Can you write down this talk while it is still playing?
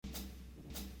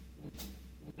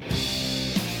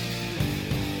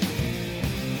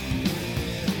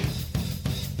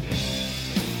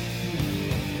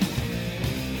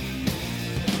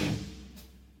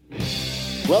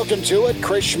Welcome to it.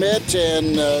 Chris Schmidt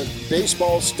and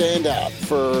baseball standout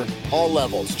for all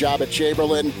levels. Joba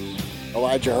Chamberlain,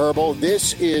 Elijah Herbel.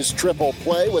 This is Triple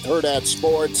Play with Hurrdat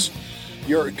Sports,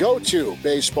 your go-to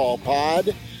baseball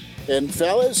pod. And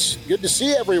fellas, good to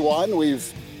see everyone.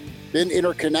 We've been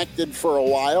interconnected for a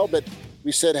while, but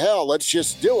we said, hell, let's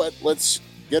just do it. Let's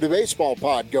get a baseball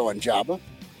pod going, Joba.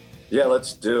 Yeah,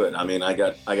 let's do it. I mean, I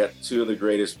got two of the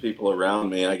greatest people around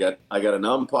me. I got an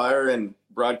umpire and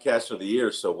broadcaster of the year,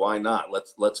 so why not?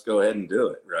 Let's go ahead and do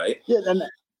it, right? Yeah, and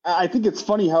I think it's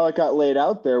funny how it got laid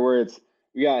out there, where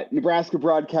we got Nebraska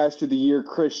broadcaster of the year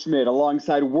Chris Schmidt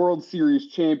alongside World Series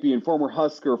champion, former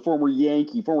Husker, former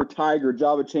Yankee, former Tiger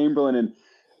Joba Chamberlain, and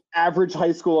average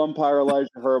high school umpire Elijah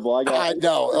Herbel. I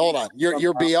know. Hold on,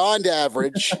 you're beyond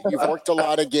average. You've worked a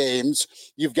lot of games.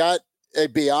 You've got a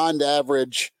beyond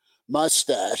average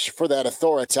mustache for that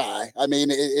authority. I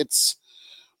mean,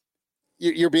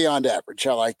 you're beyond average.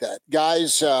 I like that.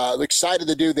 Guys, excited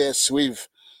to do this. We've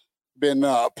been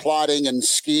plotting and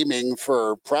scheming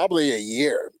for probably a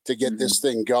year to get this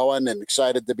thing going, and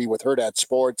excited to be with Hurrdat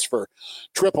Sports for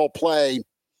Triple Play.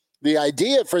 The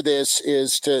idea for this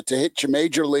is to hit your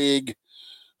major league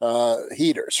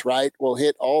heaters, right? We'll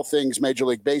hit all things Major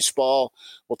League Baseball.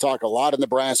 We'll talk a lot of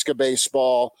Nebraska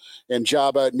baseball, and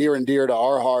Joba, near and dear to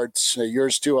our hearts,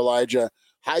 yours too, Elijah,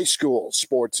 high school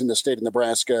sports in the state of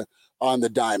Nebraska on the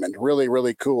diamond. Really,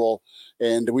 really cool.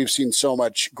 And we've seen so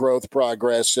much growth,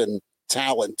 progress, and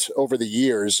talent over the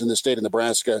years in the state of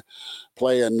Nebraska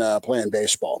playing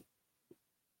baseball.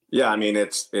 Yeah, I mean,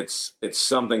 it's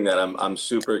something that I'm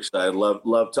super excited.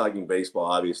 Love talking baseball,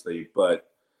 obviously, but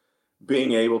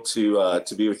being able to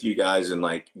be with you guys and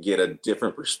like get a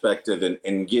different perspective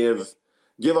and give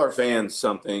our fans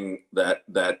something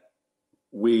that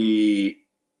we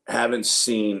haven't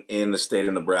seen in the state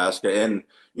of Nebraska. And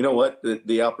you know what?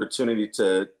 The opportunity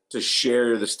to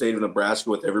share the state of Nebraska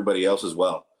with everybody else as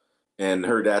well. And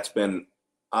Hurrdat's been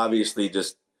obviously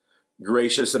just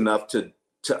gracious enough to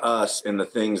us in the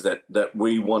things that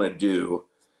we want to do.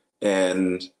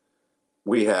 And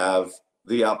we have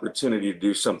the opportunity to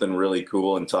do something really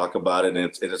cool and talk about it.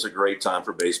 And it's a great time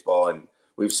for baseball. And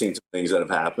we've seen some things that have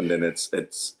happened, and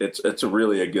it's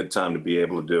really a good time to be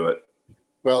able to do it.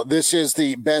 Well, this is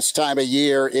the best time of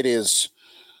year. It is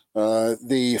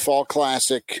the Fall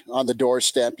Classic on the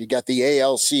doorstep. You got the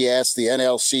ALCS, the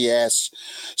NLCS.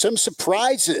 Some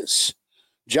surprises,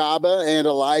 Joba and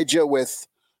Elijah, with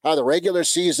how the regular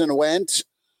season went.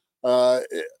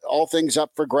 All things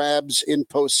up for grabs in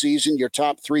postseason. Your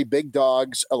top three big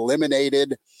dogs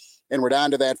eliminated, and we're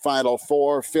down to that Final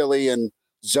Four, Philly and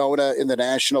Zona in the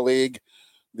National League.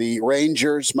 The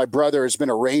Rangers, my brother has been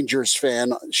a Rangers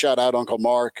fan. Shout out Uncle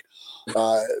Mark.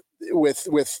 With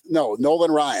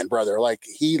Nolan Ryan, brother. Like,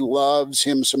 he loves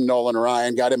him some Nolan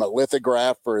Ryan. Got him a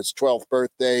lithograph for his 12th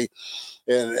birthday.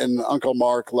 And Uncle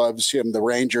Mark loves him, the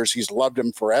Rangers. He's loved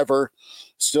him forever.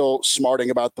 Still smarting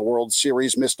about the World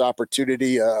Series. Missed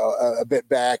opportunity a bit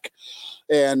back.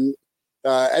 And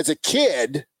as a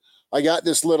kid, I got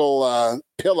this little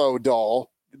pillow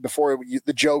doll before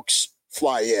the jokes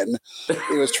fly in.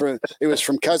 It was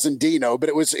from cousin Dino, but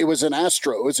it was an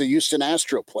Astro. It was a Houston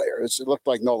Astro player. It looked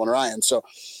like Nolan Ryan. So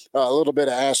a little bit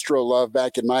of Astro love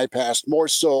back in my past. More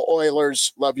so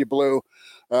Oilers, love you blue,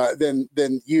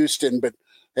 than Houston. But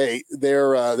hey,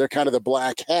 they're kind of the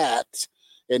black hat,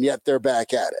 and yet they're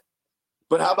back at it.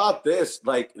 But how about this?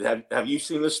 Like, have you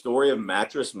seen the story of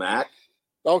Mattress Mac?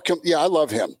 Oh, yeah, I love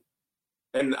him.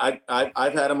 And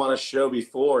I've had him on a show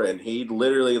before, and he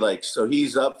literally so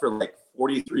he's up for like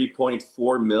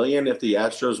 $43.4 million if the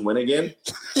Astros win again.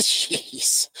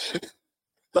 Jeez.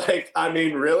 Like, I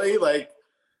mean, really? Like,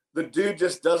 the dude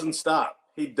just doesn't stop.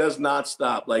 He does not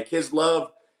stop. Like, his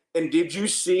love. And did you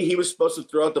see he was supposed to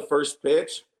throw out the first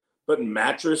pitch, but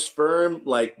Mattress Firm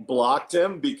blocked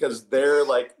him because they're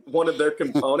like one of their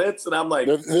components? And I'm like,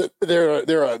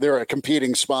 they're a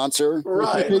competing sponsor,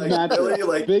 right? Big match.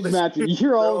 Really, big match. You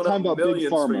hear all the time about Big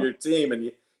Pharma for your team,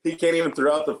 and he can't even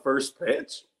throw out the first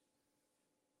pitch.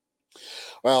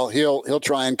 Well, he'll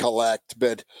try and collect,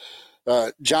 but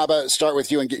Joba, start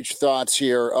with you and get your thoughts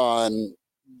here on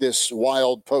this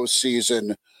wild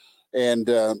postseason, and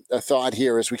a thought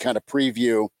here as we kind of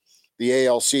preview the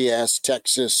ALCS,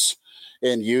 Texas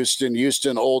and Houston.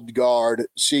 Houston, old guard,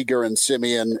 Seager and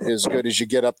Simeon, as good as you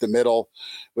get up the middle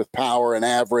with power and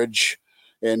average.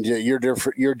 And your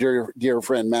dear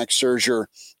friend Max Scherzer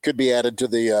could be added to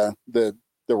the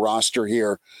roster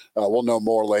here. We'll know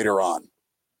more later on.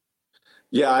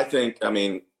 Yeah, I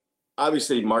mean,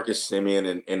 obviously Marcus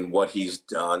Simeon and what he's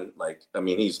done,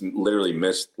 he's literally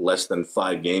missed less than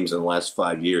 5 games in the last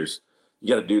 5 years.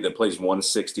 you got a dude that plays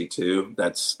 162.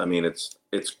 That's, I mean, it's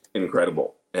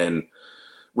incredible. And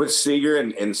with Seager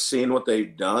and seeing what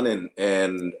they've done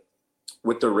and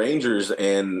with the Rangers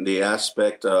and the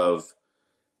aspect of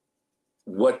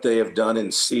what they have done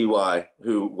in CY,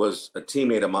 who was a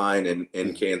teammate of mine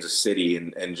in Kansas City,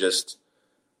 and just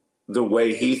the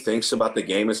way he thinks about the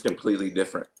game is completely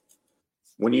different.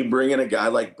 When you bring in a guy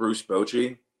like Bruce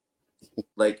Bochy,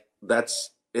 like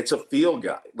it's a field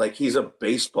guy. Like, he's a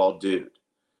baseball dude.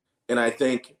 And I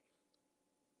think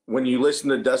when you listen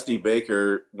to Dusty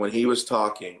Baker, when he was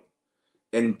talking,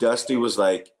 and Dusty was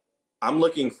like, I'm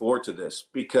looking forward to this,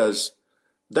 because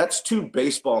that's two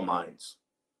baseball minds.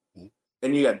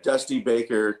 And you got Dusty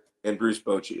Baker and Bruce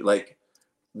Bochy. Like,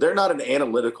 they're not an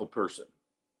analytical person.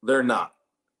 They're not.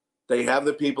 They have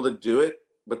the people to do it,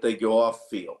 but they go off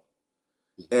field.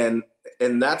 And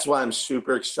that's why I'm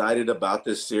super excited about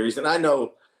this series. And I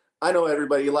know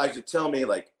everybody likes to tell me,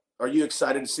 like, are you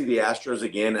excited to see the Astros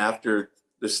again after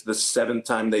the seventh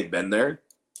time they've been there?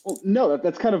 Well, no,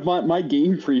 that's kind of my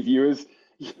game preview is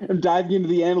I'm diving into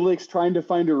the analytics, trying to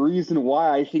find a reason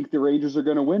why I think the Rangers are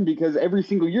going to win, because every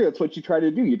single year that's what you try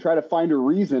to do. You try to find a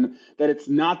reason that it's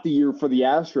not the year for the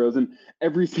Astros. And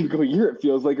every single year it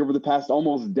feels like over the past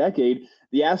almost decade,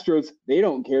 the Astros, they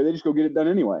don't care. They just go get it done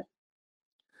anyway.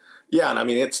 Yeah, and I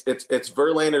mean, it's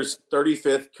Verlander's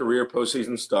 35th career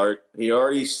postseason start. He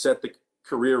already set the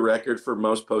career record for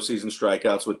most postseason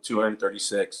strikeouts with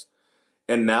 236.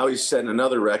 And now he's setting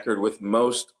another record with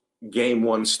most game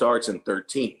one starts in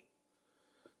 13.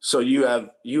 So you have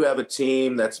a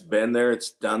team that's been there,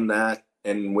 it's done that,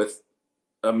 and with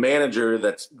a manager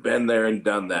that's been there and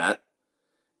done that,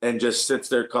 and just sits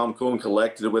there calm, cool, and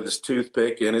collected with his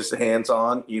toothpick and his hands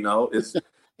on,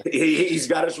 he's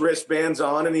got his wristbands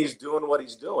on and he's doing what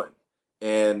he's doing.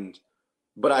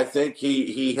 But I think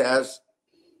he has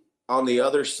on the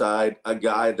other side a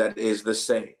guy that is the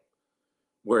same,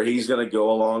 where he's going to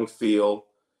go along field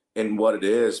and what it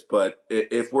is. But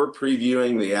if we're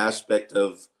previewing the aspect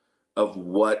of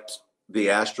what the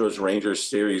Astros-Rangers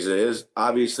series is,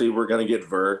 obviously we're going to get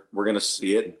Ver. We're going to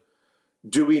see it.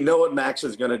 Do we know what Max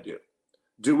is going to do?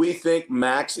 Do we think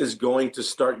Max is going to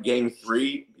start game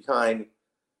 3 behind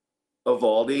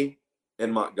Eovaldi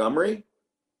and Montgomery?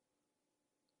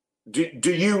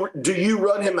 Do you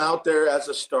run him out there as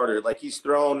a starter? Like, he's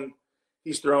thrown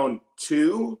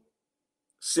 2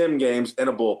 sim games and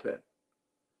a bullpen.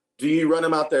 Do you run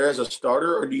him out there as a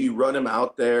starter, or do you run him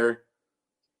out there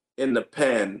in the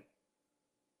pen,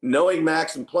 knowing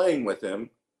Max and playing with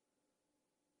him?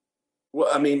 Well,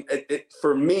 I mean,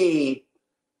 for me,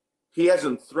 he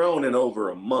hasn't thrown in over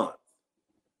a month.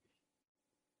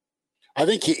 I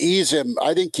think you ease him.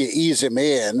 I think you ease him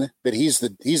in, but he's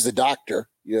the doctor.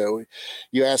 You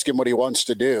ask him what he wants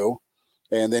to do,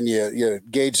 and then you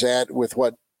gauge that with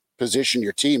what position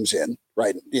your team's in,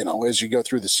 right? As you go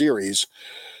through the series,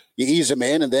 you ease him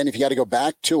in, and then if you got to go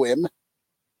back to him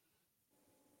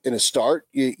in a start,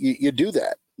 you do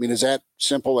that. I mean, is that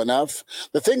simple enough?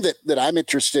 The thing that I'm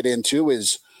interested in too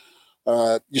is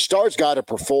your star's got to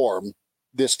perform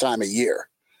this time of year,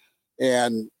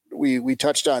 and we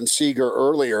touched on Seager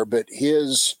earlier, but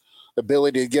his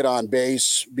ability to get on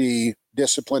base, be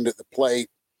disciplined at the plate.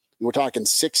 We're talking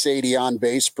 680 on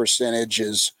base percentage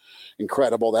is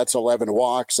incredible. That's 11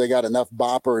 walks. They got enough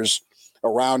boppers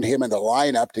around him in the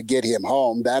lineup to get him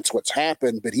home. That's what's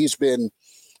happened. But he's been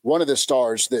one of the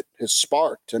stars that has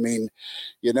sparked. I mean,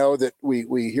 that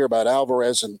we hear about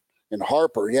Alvarez and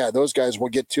Harper. Yeah, those guys we'll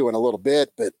get to in a little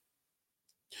bit, but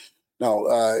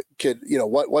no,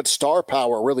 what star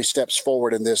power really steps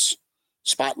forward in this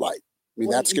spotlight? I mean,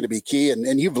 that's going to be key.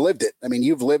 And you've lived it. I mean,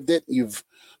 you've lived it. You've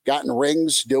gotten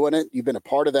rings doing it. You've been a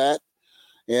part of that.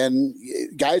 And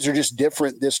guys are just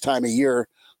different this time of year.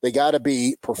 They got to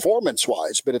be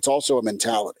performance-wise, but it's also a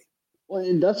mentality. Well,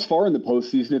 and thus far in the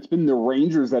postseason, it's been the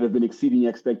Rangers that have been exceeding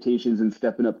expectations and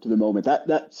stepping up to the moment.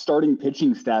 That starting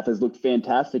pitching staff has looked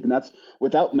fantastic, and that's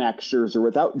without Max Scherzer,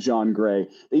 without John Gray.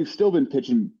 They've still been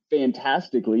pitching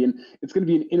fantastically, and it's going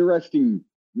to be an interesting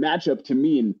matchup to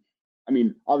me. And I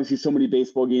mean, obviously, so many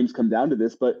baseball games come down to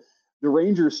this, but the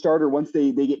Rangers starter, once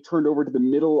they get turned over to the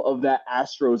middle of that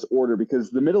Astros order,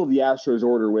 because the middle of the Astros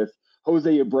order with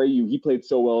Jose Abreu, he played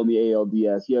so well in the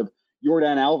ALDS. You have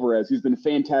Yordan Alvarez, who's been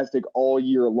fantastic all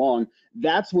year long.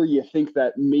 That's where you think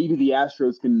that maybe the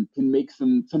Astros can make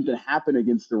something happen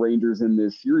against the Rangers in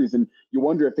this series. And you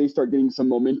wonder if they start getting some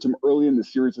momentum early in the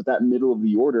series with that middle of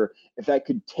the order, if that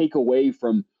could take away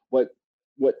from what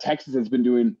Texas has been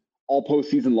doing all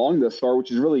postseason long thus far,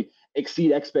 which is really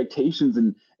exceed expectations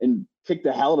and kick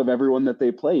the hell out of everyone that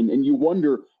they play. And you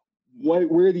wonder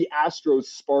where the Astros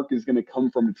spark is going to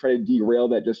come from to try to derail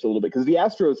that just a little bit. Because the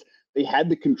Astros, they had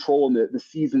the control in the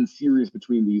season series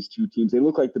between these two teams. They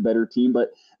look like the better team,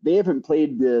 but they haven't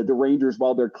played the Rangers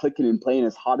while they're clicking and playing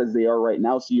as hot as they are right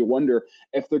now. So you wonder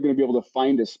if they're going to be able to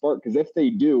find a spark. Because if they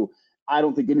do, I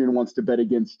don't think anyone wants to bet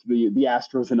against the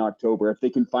Astros in October. If they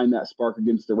can find that spark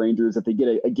against the Rangers, if they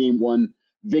get a game one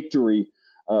victory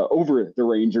over the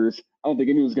Rangers, I don't think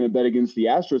anyone's going to bet against the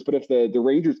Astros. But if the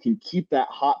Rangers can keep that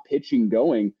hot pitching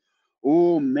going,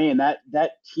 oh man,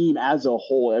 that team as a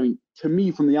whole, I mean, to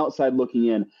me, from the outside looking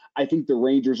in, I think the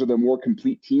Rangers are the more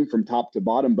complete team from top to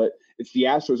bottom, but it's the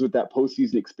Astros with that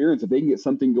postseason experience. If they can get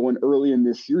something going early in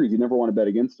this series, you never want to bet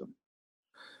against them.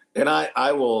 And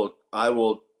I will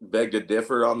beg to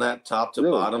differ on that top to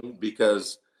bottom,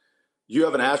 because you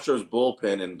have an Astros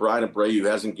bullpen and Brian Abreu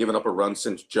hasn't given up a run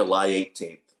since July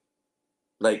 18th.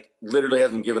 Like, literally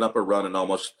hasn't given up a run in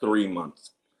almost 3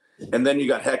 months. And then you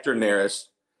got Hector Neris.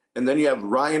 And then you have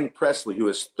Ryan Presley, who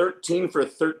is 13 for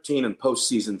 13 in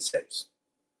postseason saves.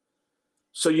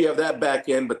 So you have that back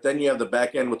end, but then you have the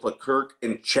back end with Leclerc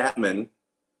and Chapman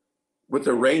with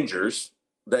the Rangers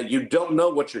that you don't know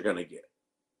what you're going to get.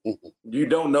 You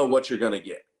don't know what you're going to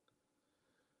get.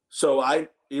 So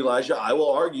Elijah, I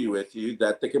will argue with you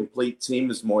that the complete team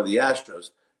is more the Astros.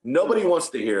 Nobody wants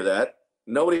to hear that.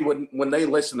 Nobody would, when they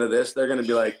listen to this, they're going to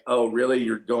be like, oh, really?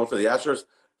 You're going for the Astros?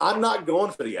 I'm not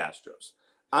going for the Astros.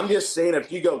 I'm just saying,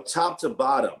 if you go top to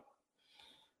bottom,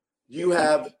 you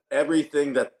have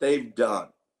everything that they've done.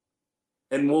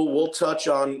 And we'll touch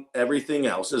on everything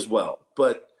else as well.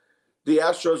 But the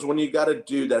Astros, when you got a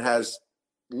dude that has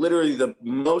literally the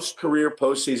most career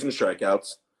postseason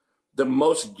strikeouts, the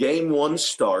most game one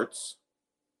starts,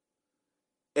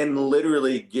 and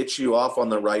literally gets you off on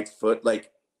the right foot,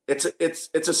 like it's a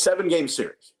 7-game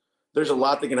series. There's a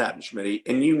lot that can happen, Schmidt,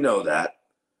 and you know that.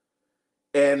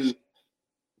 And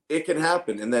it can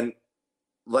happen. And then,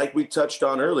 like we touched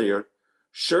on earlier,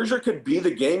 Scherzer could be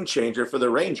the game changer for the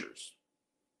Rangers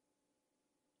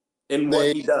in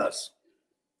what he does.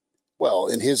 Well,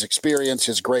 in his experience,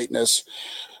 his greatness,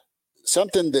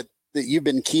 something that you've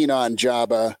been keen on,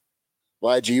 Joba.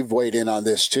 Elijah, you've weighed in on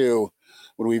this too,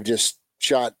 when we've just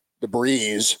shot the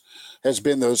breeze, has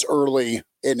been those early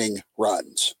inning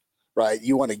runs. Right,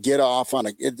 you want to get off on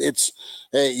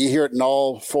hey, you hear it in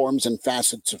all forms and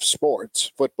facets of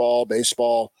sports, football,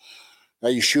 baseball.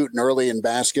 You shooting early in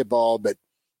basketball, but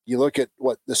you look at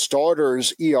what the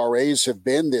starters' ERAs have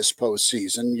been this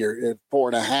postseason. You're at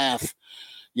 4.5.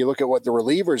 You look at what the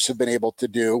relievers have been able to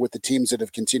do with the teams that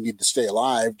have continued to stay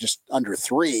alive, just under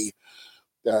 3.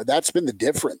 That's been the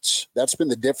difference. That's been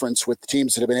the difference with the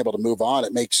teams that have been able to move on.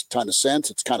 It makes a ton of sense.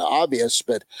 It's kind of obvious,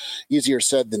 but easier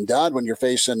said than done when you're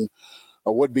facing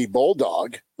a would-be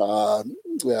bulldog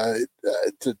to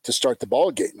start the ball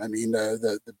game. I mean,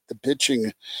 the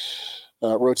pitching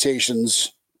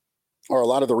rotations are a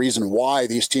lot of the reason why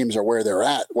these teams are where they're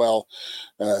at. Well,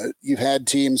 you've had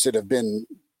teams that have been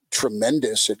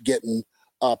tremendous at getting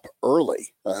up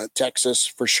early. Texas,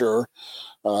 for sure.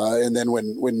 And then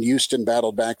when Houston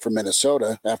battled back from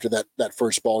Minnesota after that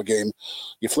first ball game,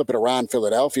 you flip it around.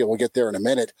 Philadelphia, we'll get there in a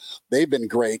minute. They've been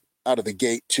great out of the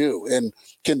gate too. And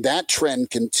can that trend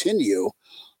continue?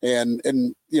 And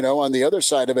you know, on the other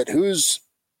side of it, who's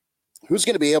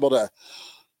going to be able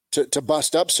to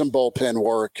bust up some bullpen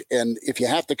work? And if you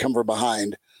have to come from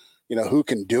behind, you know, who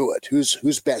can do it?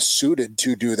 Who's best suited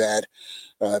to do that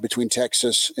between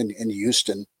Texas and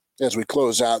Houston? As we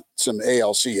close out some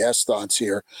ALCS thoughts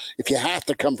here, if you have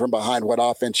to come from behind, what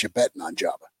offense you betting on,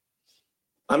 Joba?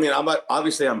 I mean, I'm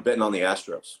betting on the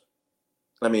Astros.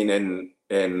 I mean,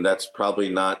 and that's probably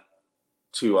not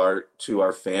to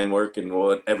our fan work and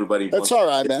what everybody wants. That's all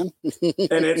right, man.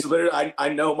 And it's literally, I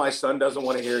know my son doesn't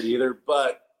want to hear it either,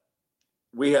 but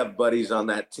we have buddies on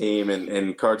that team,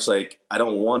 and Cart's like, I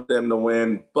don't want them to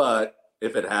win, but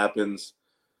if it happens,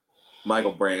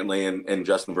 Michael Brantley and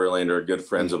Justin Verlander are good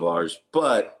friends of ours.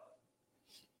 But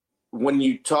when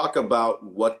you talk about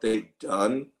what they've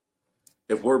done,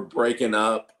 if we're breaking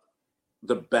up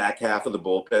the back half of the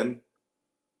bullpen,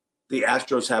 the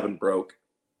Astros haven't broke.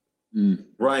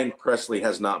 Ryan Presley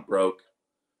has not broke.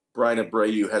 Brian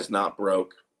Abreu has not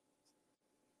broke.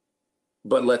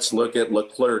 But let's look at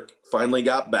Leclerc. Finally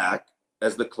got back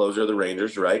as the closer of the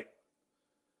Rangers, right?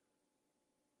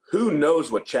 Who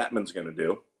knows what Chapman's going to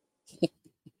do?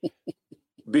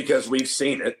 Because we've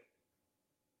seen it.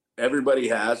 Everybody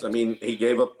has. I mean, he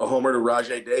gave up a homer to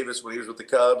Rajai Davis when he was with the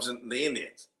Cubs and the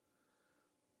Indians.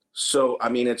 So, I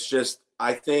mean, it's just,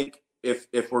 I think if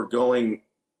we're going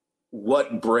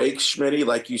what breaks, Schmitty,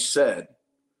 like you said,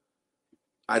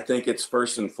 I think it's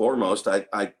first and foremost,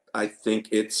 I I think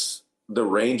it's the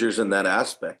Rangers in that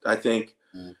aspect. I think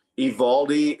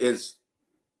Eovaldi is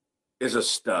a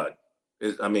stud.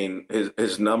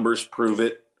 His numbers prove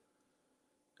it.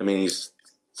 I mean, he's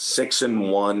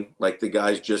 6-1. Like, the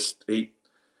guy's just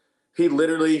he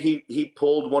literally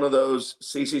pulled one of those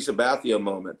CC Sabathia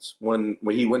moments when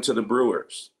he went to the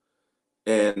Brewers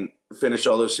and finished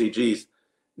all those CGs.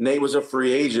 Nate was a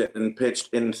free agent and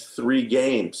pitched in 3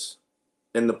 games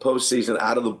in the postseason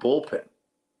out of the bullpen.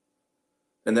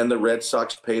 And then the Red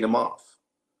Sox paid him off.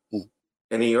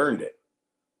 And he earned it.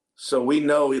 So we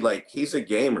know he's a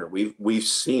gamer. We've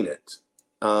seen it.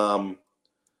 And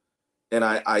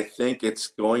I think it's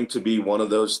going to be one of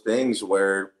those things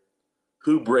where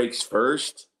who breaks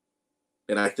first?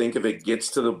 And I think if it gets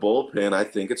to the bullpen, I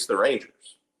think it's the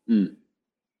Rangers.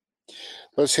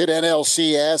 Let's hit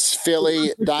NLCS,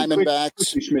 Philly,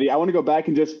 Diamondbacks. Schmidt, I want to go back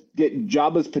and just get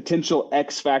Joba's potential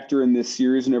X factor in this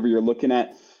series whenever you're looking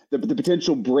at the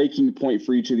potential breaking point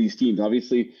for each of these teams.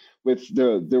 Obviously, with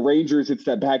the Rangers, it's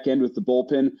that back end with the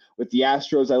bullpen. With the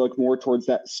Astros, I look more towards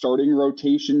that starting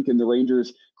rotation. Can the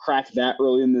Rangers crack that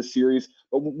early in this series?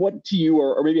 But what to you,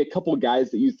 or maybe a couple of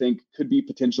guys that you think could be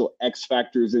potential X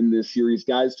factors in this series,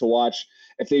 guys to watch?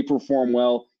 If they perform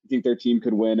well, you think their team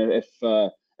could win. If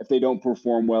they don't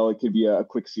perform well, it could be a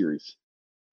quick series.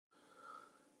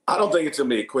 I don't think it's going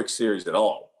to be a quick series at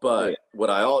all. But what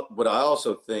I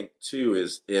also think, too,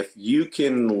 is if you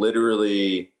can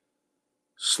literally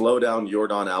slow down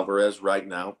Yordan Alvarez right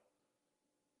now,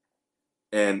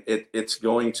 and it's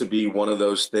going to be one of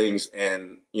those things.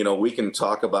 And, we can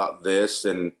talk about this.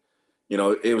 And,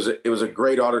 it was a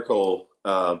great article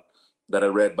that I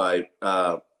read by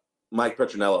Mike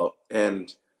Petronello.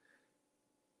 And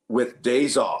with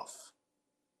days off,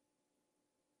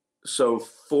 so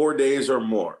 4 days or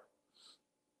more,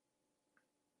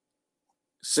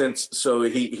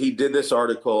 he did this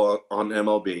article on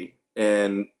MLB,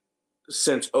 and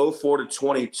since 04 to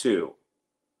 22,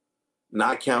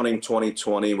 not counting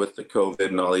 2020 with the COVID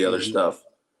and all the other stuff,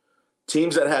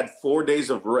 teams that had 4 days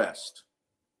of rest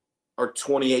are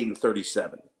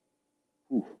 28-37.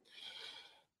 Ooh.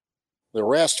 The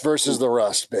rest versus the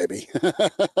rust, baby.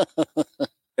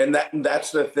 And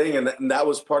that's the thing, and that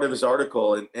was part of his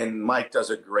article, and Mike does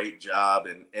a great job,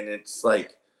 and it's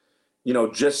like,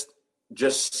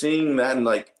 just seeing that and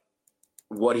like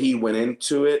what he went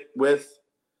into it with,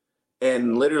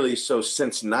 and literally, so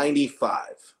since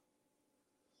 95,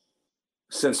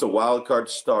 since the wild card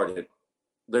started,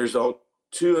 there's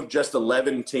 2 of just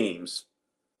 11 teams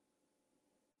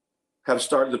have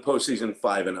started the postseason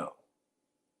 5-0,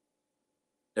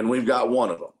 and we've got one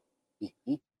of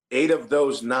them. 8 of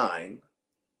those 9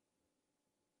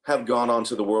 have gone on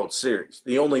to the World Series.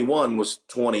 The only one was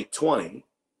 2020.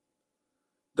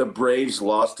 The Braves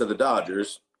lost to the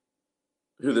Dodgers,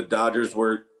 who the Dodgers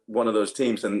were one of those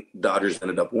teams, and Dodgers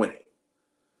ended up winning.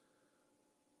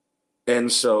 And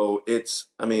so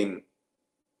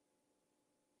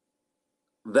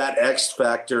that X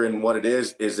factor in what it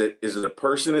is it a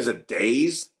person? Is it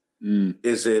days?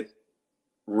 Is it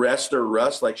rest or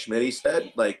rust, like Schmidt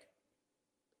said? Like,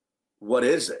 what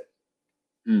is it?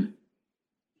 I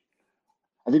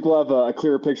think we'll have a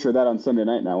clearer picture of that on Sunday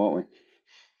night now, won't we?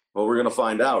 Well, we're going to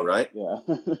find out, right? Yeah.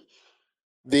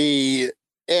 The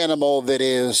animal that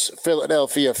is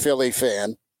Philadelphia Philly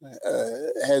fan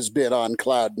has been on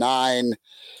cloud 9.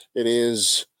 It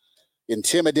is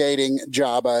intimidating,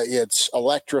 Joba. It's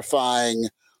electrifying.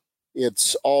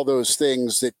 It's all those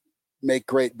things that make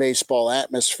great baseball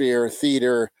atmosphere,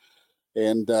 theater,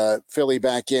 and Philly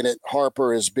back in it.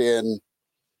 Harper has been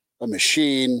a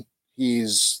machine.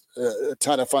 He's a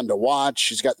ton of fun to watch.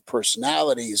 He's got the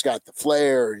personality. He's got the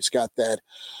flair. He's got that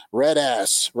red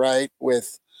ass, right,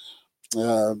 with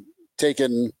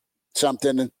taking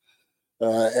something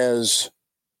as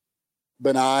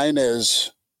benign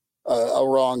as a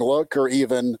wrong look or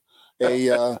even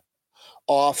a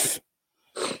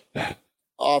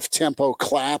off-tempo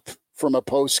clap from a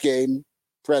post-game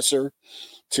presser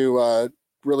to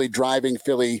really driving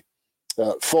Philly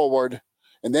forward.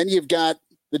 And then you've got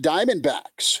the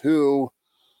Diamandbacks who,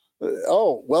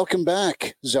 welcome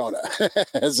back, Zona,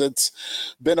 as it's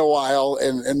been a while.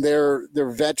 And they're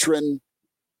veteran.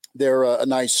 They're a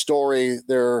nice story.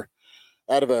 They're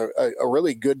out of a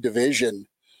really good division.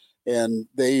 And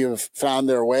they have found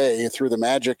their way through the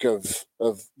magic of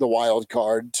the wild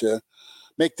card to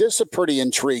make this a pretty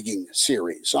intriguing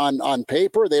series. On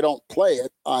paper, they don't play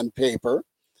it on paper.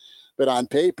 But on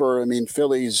paper,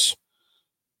 Phillies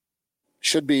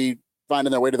should be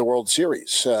finding their way to the World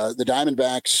Series. The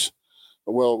Diamondbacks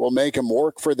will make them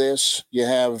work for this. You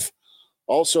have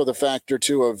also the factor,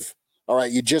 too, of All right,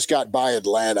 you just got by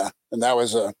Atlanta, and that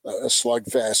was a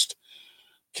slugfest.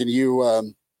 Can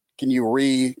you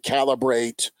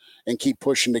recalibrate and keep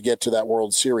pushing to get to that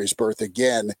World Series berth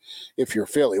again if you're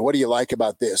Philly? What do you like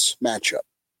about this matchup?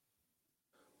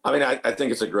 I mean, I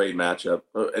think it's a great matchup.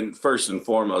 And first and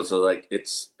foremost, like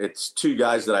it's two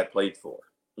guys that I played for,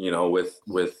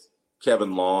 with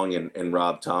Kevin Long and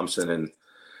Rob Thompson. And,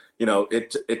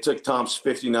 it took Tom's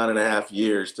 59 and a half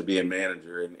years to be a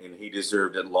manager, and he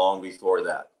deserved it long before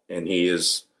that. And he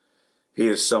is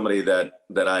somebody that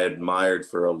I admired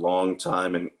for a long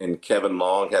time. And Kevin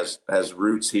Long has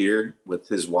roots here with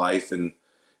his wife and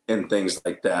things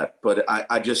like that. But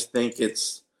I just think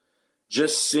it's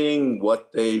just seeing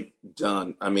what they've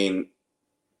done. I mean,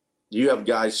 you have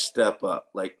guys step up.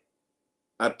 Like,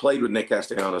 I played with Nick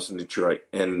Castellanos in Detroit,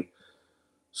 and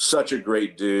such a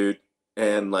great dude.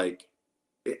 And like,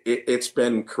 it's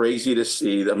been crazy to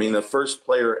see. I mean, the first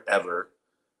player ever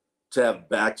to have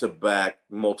back-to-back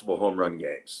multiple home run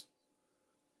games.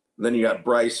 And then you got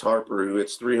Bryce Harper, who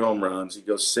hits 3 home runs. He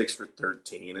goes 6 for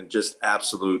 13, and just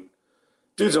absolute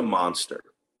dude's a monster.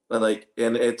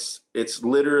 And it's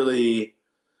literally,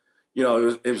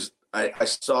 I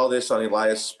saw this on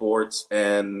Elias Sports,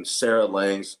 and Sarah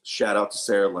Langs. Shout out to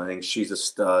Sarah Langs. She's a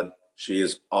stud. She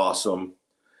is awesome.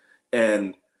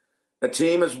 And the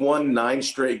team has won 9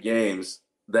 straight games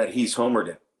that he's homered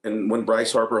in. And when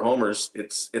Bryce Harper homers,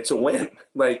 it's a win.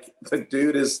 Like, the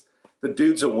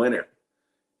dude's a winner.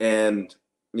 And,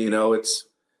 it's,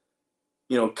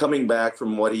 coming back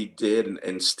from what he did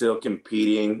and still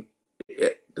competing,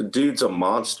 the dude's a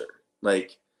monster.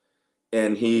 Like,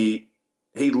 and he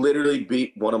literally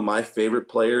beat one of my favorite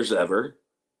players ever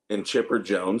in Chipper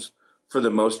Jones for the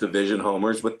most division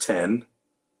homers with 10.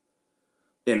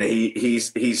 And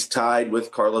he's tied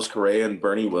with Carlos Correa and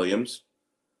Bernie Williams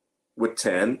with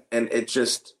 10. And it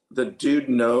just, the dude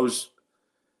knows,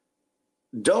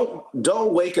 don't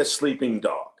wake a sleeping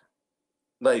dog.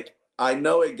 Like, I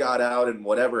know it got out and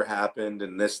whatever happened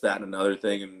and this, that, and another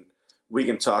thing, and we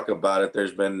can talk about it.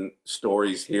 There's been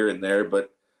stories here and there,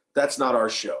 but that's not our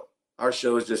show. Our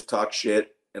show is just talk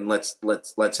shit and let's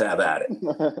have at it.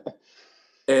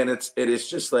 And it is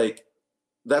just like,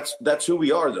 that's who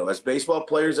we are, though. As baseball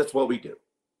players, that's what we do.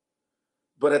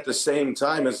 But at the same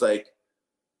time, it's like,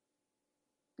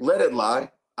 let it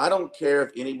lie. I don't care if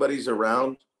anybody's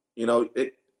around. Do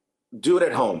it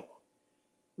at home.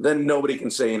 Then nobody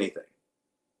can say anything.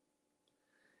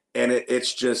 And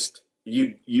it's just,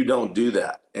 you don't do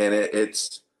that. And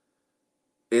it's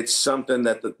something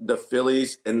that the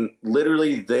Phillies, and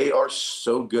literally they are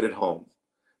so good at home.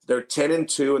 They're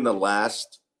 10-2 in the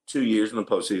last 2 years in the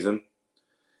postseason.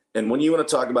 And when you want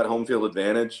to talk about home field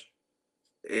advantage,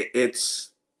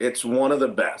 it's one of the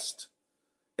best.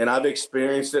 And I've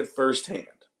experienced it firsthand.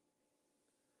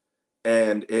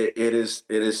 And it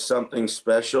is something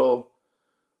special.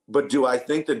 But do I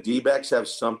think the D-backs have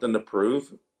something to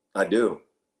prove? I do.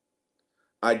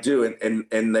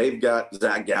 And they've got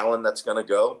Zach Gallen that's going to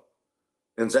go.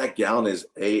 And Zach Gallen is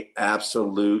a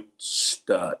absolute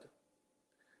stud.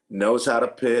 Knows how to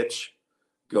pitch,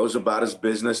 goes about his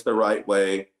business the right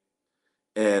way.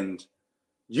 And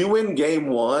you win game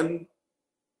 1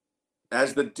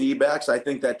 as the D-backs, I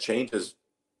think that changes.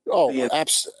 Oh,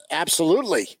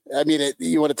 absolutely. I mean,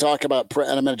 you want to talk about,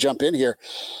 and I'm going to jump in here.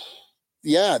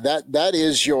 Yeah, that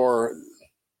is your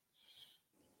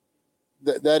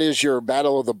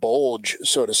battle of the bulge,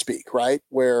 so to speak, right?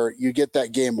 Where you get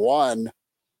that game 1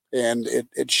 and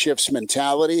it shifts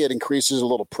mentality. It increases a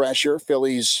little pressure.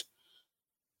 Phillies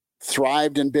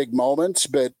thrived in big moments,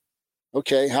 but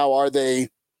okay, how are they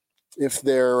if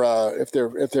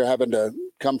they're having to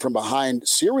come from behind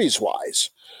series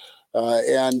wise?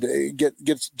 And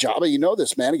gets Joba,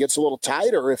 this, man, it gets a little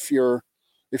tighter if you're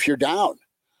down.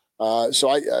 So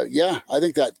I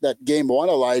think that game 1,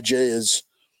 Elijah, is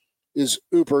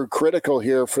uber critical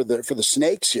here for the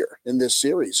Snakes here in this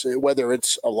series, whether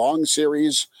it's a long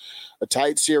series, a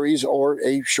tight series, or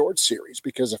a short series,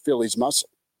 because of Phillies' muscle.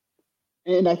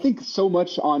 And I think so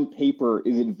much on paper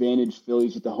is advantage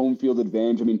Phillies with the home field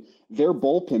advantage. I mean, their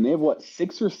bullpen, they have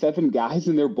 6 or 7 guys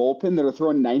in their bullpen that are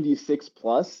throwing 96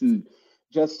 plus. And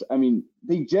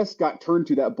they just got turned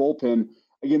to that bullpen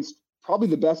against probably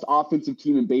the best offensive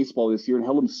team in baseball this year and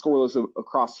held them scoreless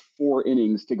across 4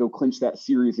 innings to go clinch that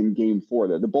series in game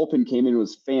 4. The bullpen came in and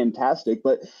was fantastic,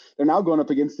 but they're now going up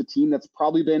against a team that's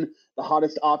probably been the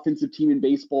hottest offensive team in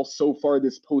baseball so far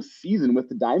this postseason with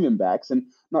the Diamondbacks. And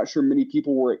I'm not sure many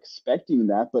people were expecting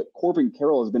that, but Corbin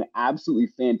Carroll has been absolutely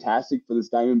fantastic for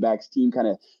this Diamondbacks team, kind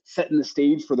of setting the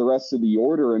stage for the rest of the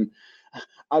order. And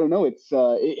I don't know, it's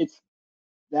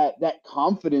that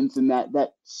confidence and that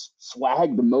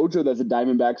swag, the mojo that the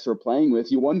Diamondbacks are playing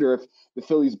with. You wonder if the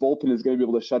Phillies bullpen is going to be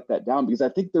able to shut that down, because I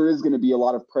think there is going to be a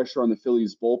lot of pressure on the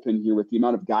Phillies bullpen here with the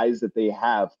amount of guys that they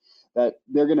have, that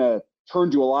they're going to turn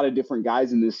to a lot of different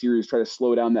guys in this series, try to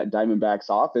slow down that Diamondbacks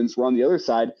offense. Where on the other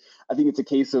side, I think it's a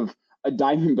case of a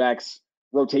Diamondbacks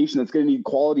rotation that's going to need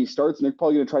quality starts, and they're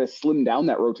probably going to try to slim down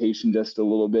that rotation just a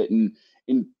little bit and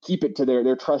keep it to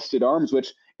their trusted arms,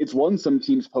 which it's won some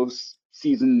teams post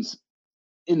seasons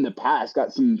in the past,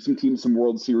 got some teams some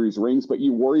World Series rings, but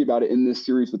you worry about it in this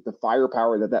series with the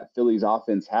firepower that Phillies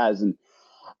offense has. And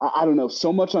I don't know,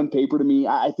 so much on paper to me.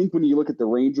 I think when you look at the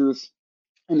Rangers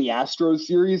and the Astros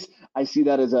series, I see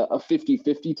that as a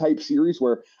 50-50 type series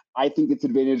where I think it's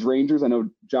advantage Rangers. I know,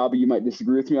 Joba, you might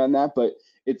disagree with me on that, but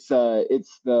it's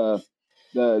the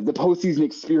postseason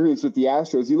experience with the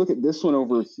Astros. You look at this one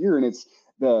over here, and it's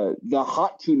the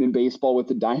hot team in baseball with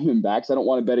the Diamondbacks. I don't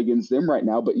want to bet against them right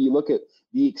now, but you look at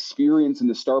the experience and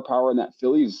the star power in that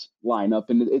Phillies lineup,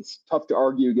 and it's tough to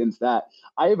argue against that.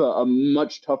 I have a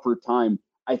much tougher time,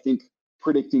 I think,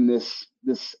 predicting this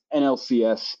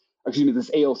NLCS,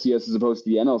 this ALCS as opposed to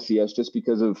the NLCS, just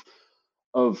because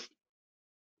of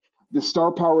the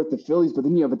star power with the Phillies. But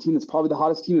then you have a team that's probably the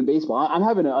hottest team in baseball. I'm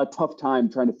having a tough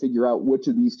time trying to figure out which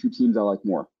of these two teams I like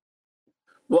more.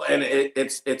 Well, and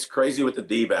it's crazy with the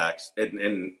D-backs,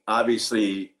 and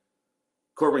obviously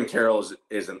Corbin Carroll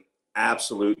is an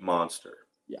absolute monster.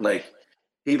 Yeah. Like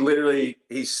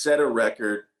he set a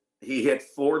record. He hit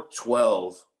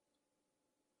 .412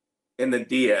 in the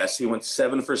DS. He went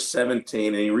 7 for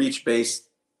 17, and he reached base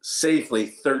safely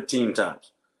 13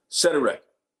 times. Set a record.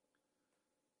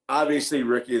 Obviously,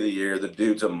 Rookie of the Year. The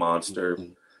dude's a monster.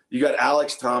 Mm-hmm. You got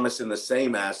Alex Thomas in the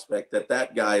same aspect,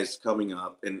 that guy is coming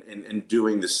up and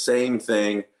doing the same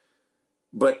thing.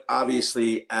 But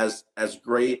obviously, as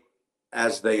great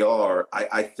as they are,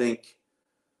 I think,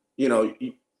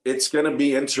 it's going to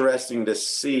be interesting to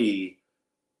see,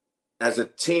 as a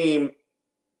team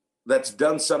that's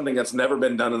done something that's never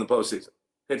been done in the postseason,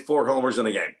 hit 4 homers in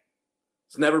a game.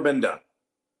 It's never been done.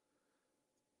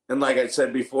 And like I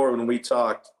said before when we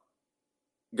talked,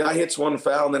 guy hits one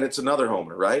foul and then it's another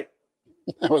homer, right?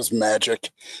 That was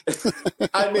magic.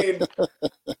 I mean,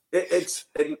 it's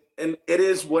and it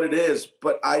is what it is.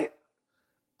 But I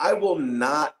will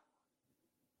not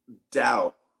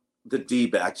doubt the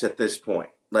D-backs at this point.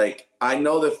 Like, I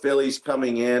know the Phillies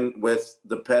coming in with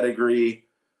the pedigree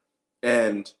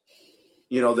and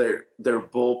their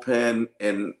bullpen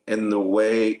and the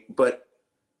way, but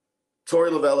Torey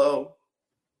Lovullo,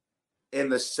 in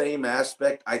the same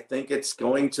aspect, I think it's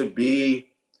going to be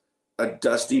a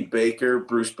Dusty Baker,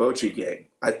 Bruce Bochy game.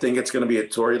 I think it's going to be a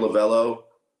Torey Lovullo,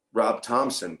 Rob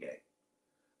Thompson game.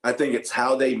 I think it's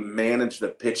how they manage the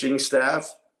pitching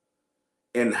staff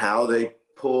and how they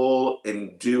pull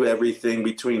and do everything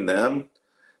between them.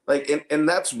 Like, and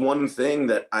that's one thing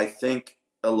that I think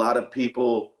a lot of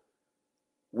people,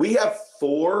 we have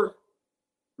 4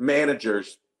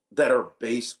 managers that are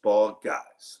baseball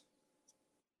guys.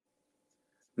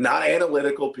 Not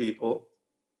analytical people,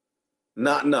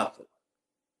 not nothing.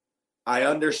 I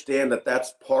understand that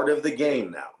that's part of the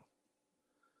game now.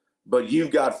 But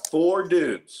you've got 4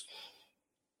 dudes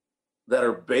that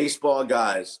are baseball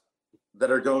guys that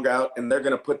are going out and they're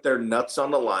going to put their nuts on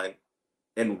the line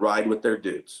and ride with their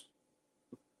dudes.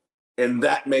 And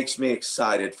that makes me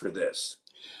excited for this.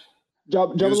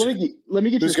 Job, let me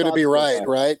get who's going to be right,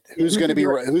 right? Who's going to be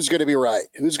right? Who's going to be right?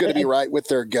 Who's going to be right with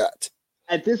their gut?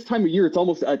 At this time of year, it's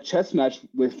almost a chess match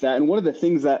with that. And one of the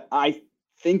things that I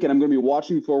think, and I'm going to be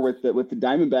watching for with the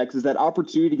Diamondbacks, is that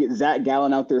opportunity to get Zach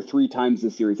Gallen out there 3 times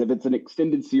this series. If it's an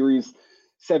extended series,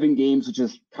 7 games, which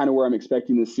is kind of where I'm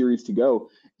expecting this series to go,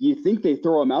 do you think they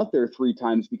throw him out there 3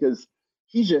 times? Because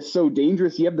he's just so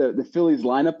dangerous. You have the Phillies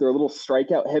lineup. They're a little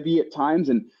strikeout heavy at times,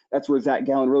 and that's where Zach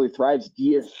Gallen really thrives. Do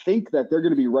you think that they're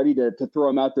going to be ready to throw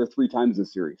him out there 3 times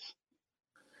this series?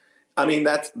 I mean,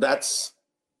 that's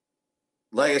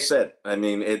like I said, I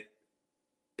mean,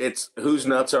 it's whose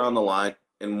nuts are on the line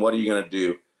and what are you going to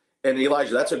do? And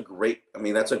Elijah, that's a great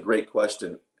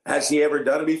question. Has he ever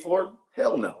done it before?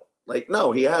 Hell no. Like,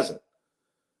 no, he hasn't.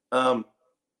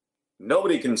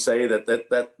 Nobody can say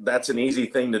that's an easy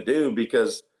thing to do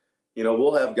because,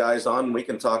 we'll have guys on and we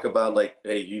can talk about like,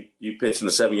 hey, you pitched in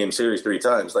the 7-game series 3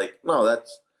 times. Like, no,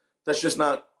 that's just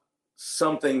not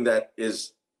something that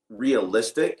is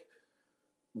realistic.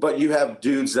 But you have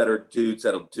dudes that'll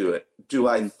do it. Do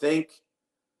I think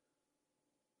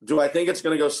it's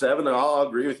going to go 7? And I'll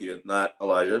agree with you, not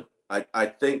Elijah. I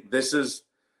think this is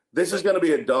going to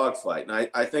be a dogfight, and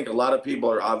I think a lot of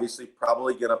people are obviously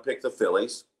probably going to pick the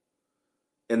Phillies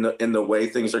in the way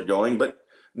things are going. But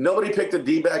nobody picked the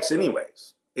D-backs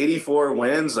anyways. 84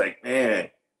 wins, like, man.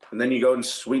 And then you go and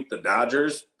sweep the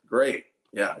Dodgers. Great.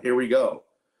 Yeah, here we go.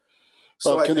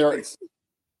 So well,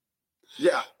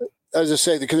 yeah. As I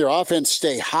say, can their offense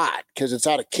stay hot? Because it's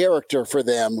out of character for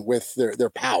them with their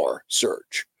power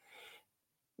surge.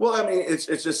 Well, I mean, it's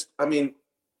just, I mean,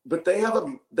 but they have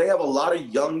a lot of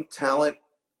young talent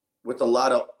with a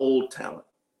lot of old talent.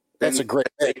 That's a great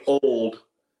thing. Old,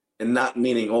 and not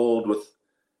meaning old with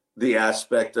the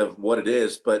aspect of what it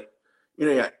is, but you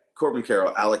know, you got Corbin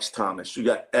Carroll, Alex Thomas, you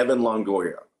got Evan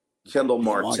Longoria, Kendall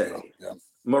Marte,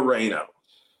 Moreno.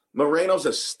 Moreno's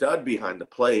a stud behind the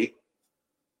plate.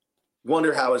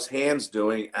 Wonder how his hand's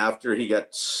doing after he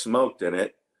got smoked in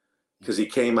it, because he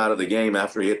came out of the game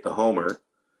after he hit the homer.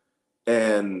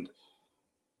 And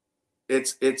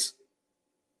it's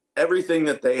everything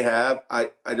that they have. I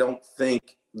don't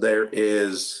think there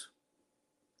is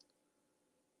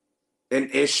an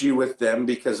issue with them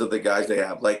because of the guys they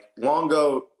have. Like,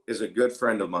 Longo is a good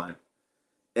friend of mine,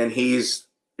 and he's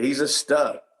a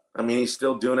stud. I mean, he's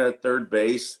still doing it at third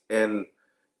base and,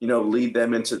 you know, lead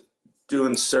them into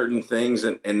doing certain things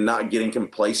and not getting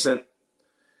complacent.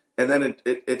 And then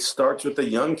it starts with the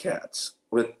young cats,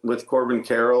 with Corbin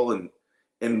Carroll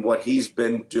and what he's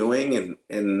been doing.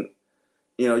 And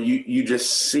you know, you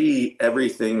just see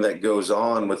everything that goes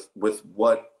on with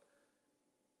what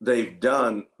they've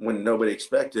done when nobody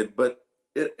expected. But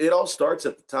it all starts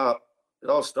at the top. It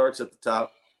all starts at the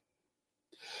top.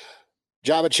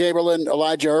 Joba Chamberlain,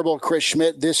 Elijah Herbel, Chris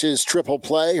Schmidt. This is Triple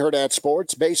Play, Hurrdat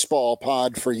Sports baseball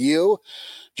pod for you.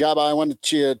 Joba, I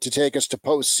wanted you to take us to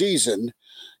postseason, and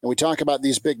we talk about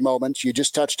these big moments. You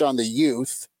just touched on the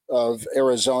youth of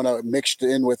Arizona mixed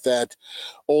in with that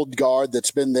old guard that's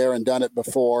been there and done it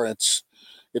before. It's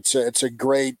a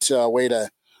great way to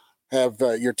have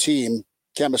your team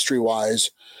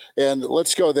chemistry-wise. And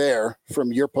let's go there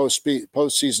from your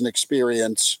postseason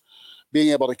experience,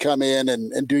 being able to come in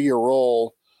and do your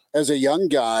role as a young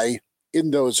guy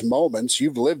in those moments.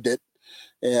 You've lived it,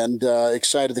 and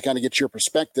excited to kind of get your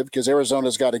perspective, because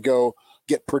Arizona's got to go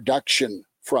get production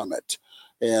from it.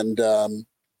 And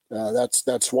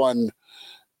that's one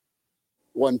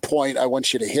point I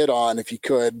want you to hit on, if you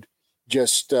could,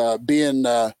 just being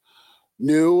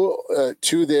new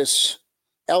to this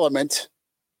element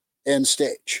and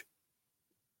stage.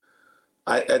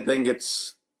 I think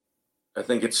it's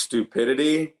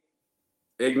stupidity,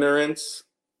 ignorance,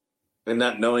 and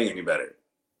not knowing any better.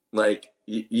 Like,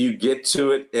 you get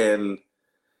to it, and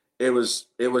it was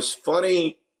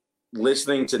funny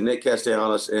listening to Nick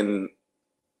Castellanos in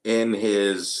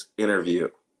his interview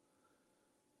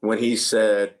when he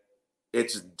said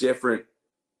it's different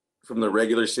from the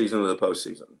regular season to the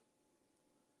postseason.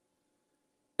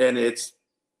 And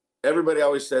everybody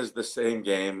always says the same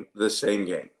game,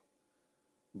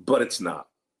 but it's not.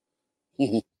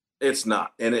 Mm-hmm. It's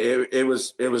not. And it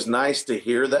was nice to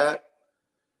hear that,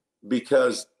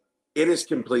 because it is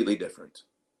completely different.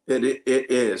 It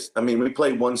is. I mean, we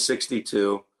played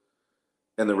 162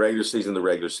 in the regular season.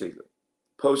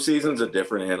 Postseason's a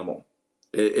different animal.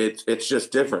 It's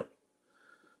just different,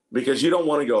 because you don't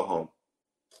want to go home.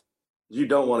 You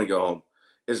don't want to go home.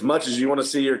 As much as you want to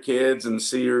see your kids and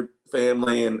see your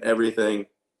family and everything,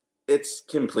 it's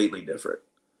completely different.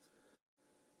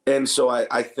 And so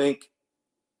I think,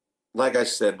 like I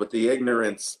said, with the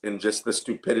ignorance and just the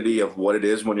stupidity of what it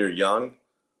is when you're young,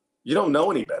 you don't know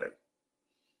any better.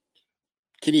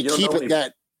 Can you keep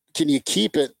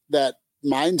it that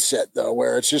mindset, though,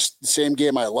 where it's just the same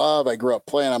game I love, I grew up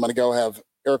playing, I'm going to go have,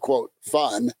 air quote,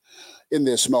 fun in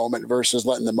this moment, versus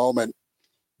letting the moment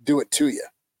do it to you?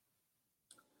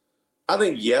 I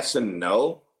think yes and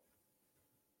no.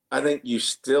 I think you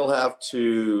still have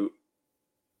to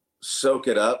soak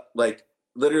it up. Like,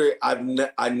 literally,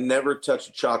 I never touched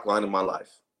a chalk line in my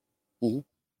life. Mm-hmm.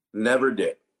 Never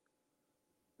did.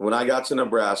 When I got to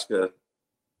Nebraska,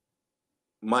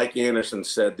 Mike Anderson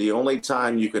said the only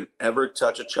time you can ever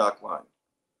touch a chalk line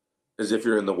is if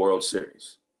you're in the World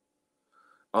Series.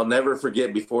 I'll never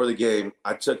forget, before the game,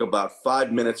 I took about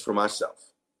 5 minutes for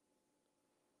myself.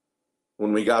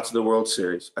 When we got to the World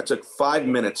Series, I took 5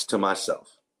 minutes to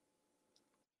myself.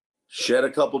 Shed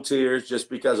a couple tears just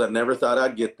because I never thought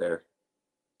I'd get there.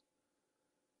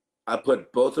 I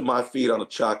put both of my feet on a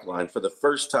chalk line for the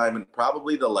first time and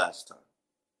probably the last time.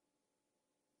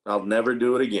 I'll never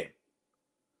do it again.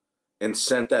 And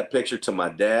sent that picture to my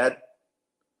dad,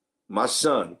 my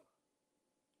son,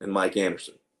 and Mike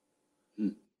Anderson.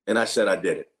 And I said I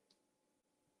did it.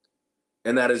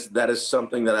 And that is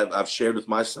something that I've shared with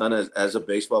my son as a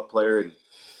baseball player, and,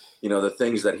 you know, the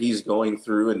things that he's going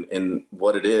through and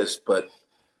what it is. But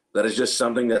That is just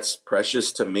something that's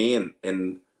precious to me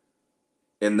in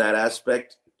that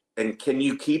aspect. And can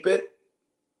you keep it?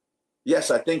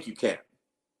 Yes, I think you can.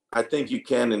 I think you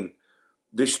can. And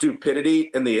the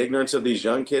stupidity and the ignorance of these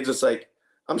young kids, it's like,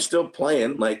 I'm still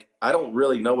playing. Like, I don't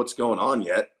really know what's going on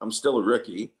yet. I'm still a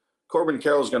rookie. Corbin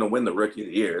Carroll's going to win the Rookie of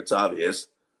the Year. It's obvious.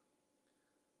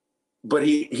 But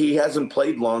he hasn't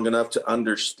played long enough to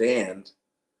understand,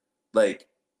 like,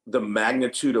 the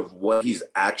magnitude of what he's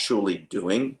actually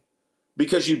doing,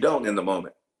 because you don't in the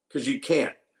moment, because you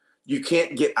can't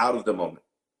get out of the moment.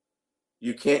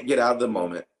 You can't get out of the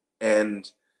moment. And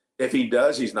if he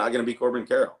does, he's not going to be Corbin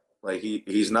Carroll. Like,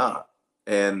 he's not.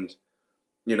 And,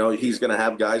 you know, he's going to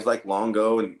have guys like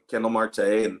Longo and Kendall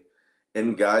Marte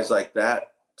and guys like that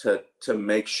to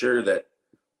make sure that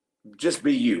just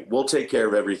be you. We'll take care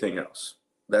of everything else.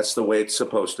 That's the way it's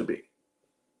supposed to be.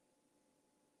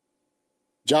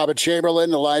 Joba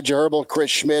Chamberlain, Elijah Herbel,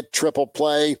 Chris Schmidt, triple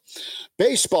play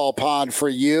baseball pod for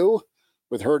you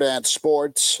with Hurrdat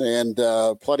Sports, and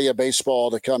plenty of baseball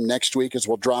to come next week as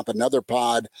we'll drop another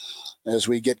pod as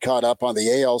we get caught up on the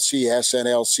ALCS,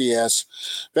 NLCS.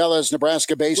 Fellas,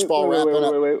 Nebraska baseball wrapping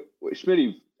up. Wait,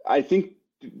 Schmidt, I think,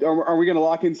 are we going to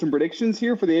lock in some predictions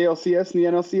here for the ALCS and the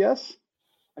NLCS?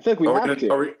 I feel like we have to.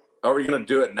 Are we going to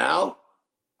do it now?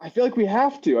 I feel like we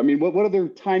have to. I mean, what other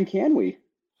time can we?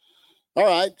 All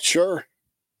right, sure.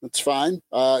 That's fine.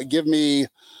 Give me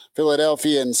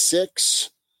Philadelphia in 6.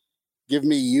 Give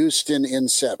me Houston in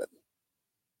 7.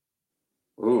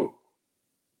 Ooh.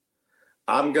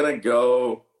 I'm going to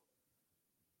go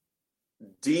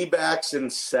D-backs in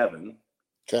 7.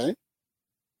 Okay.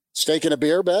 Steak and a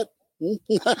beer bet?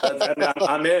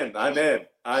 I'm in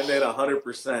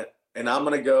 100%. And I'm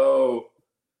going to go,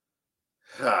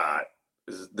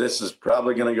 this is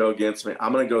probably going to go against me.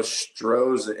 I'm going to go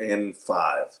Stros in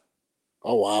 5.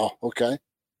 Oh, wow. Okay.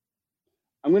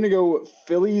 I'm going to go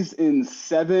Phillies in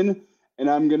 7, and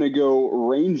I'm going to go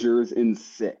Rangers in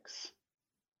 6.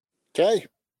 Okay.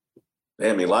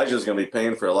 Damn, Elijah's going to be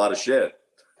paying for a lot of shit.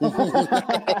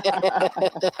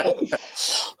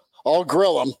 I'll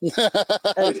grill him.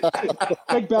 Hey,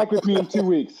 take back with me in 2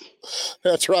 weeks.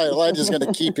 That's right. Elijah's going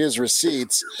to keep his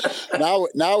receipts.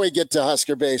 Now we get to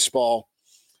Husker baseball,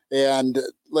 and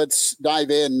let's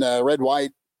dive in.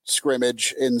 Red-White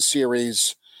scrimmage in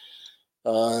series.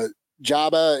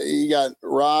 Joba, you got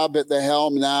Rob at the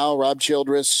helm now. Rob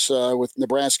Childress with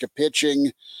Nebraska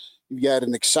pitching. You got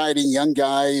an exciting young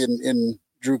guy in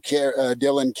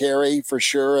Dylan Carey for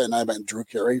sure, and I meant Drew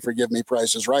Carey. Forgive me,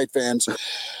 Price is Right fans.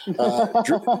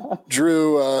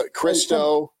 Drew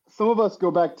Christo. Some of us go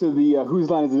back to the Whose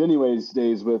Line Is It Anyways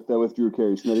days with Drew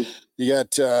Carey, Smitty. You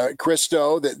got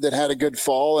Christo that had a good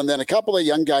fall, and then a couple of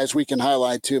young guys we can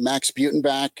highlight too. Max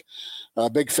Butenbach,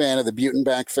 big fan of the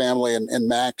Butenbach family, and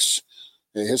Max,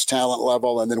 his talent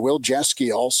level, and then Will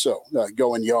Jeske also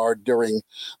going yard during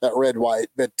that red-white.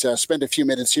 But spend a few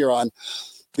minutes here on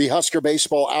the Husker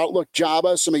baseball outlook.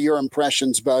 Joba, some of your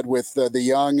impressions, bud, with the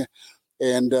young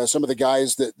and some of the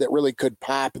guys that really could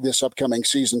pop this upcoming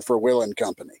season for Will and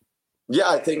company. Yeah,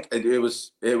 I think it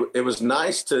was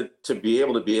nice to be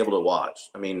able to watch.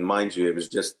 I mean, mind you, it was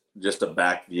just a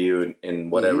back view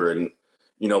and whatever. Mm-hmm. And,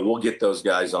 you know, we'll get those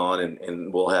guys on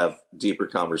and we'll have deeper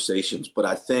conversations. But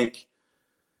I think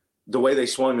the way they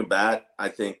swung the bat, I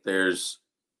think there's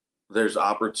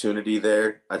opportunity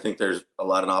there. I think there's a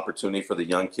lot of opportunity for the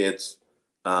young kids.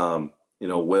 You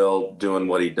know, Will doing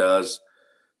what he does,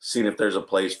 seeing if there's a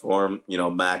place for him. You know,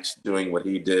 Max doing what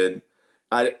he did.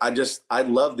 I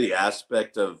love the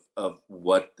aspect of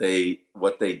what they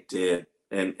did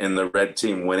and the red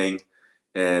team winning,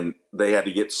 and they had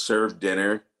to get served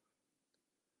dinner,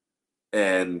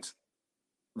 and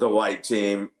the white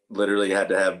team literally had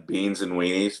to have beans and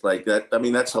weenies like that. I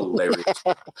mean, that's hilarious.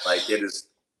 Like, it is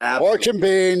pork and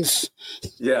beans.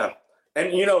 Yeah.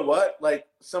 And you know what? Like,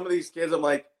 some of these kids, I'm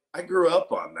like, I grew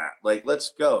up on that. Like,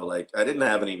 let's go. Like, I didn't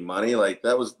have any money. Like,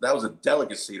 that was a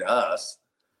delicacy to us.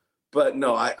 But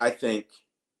no, I think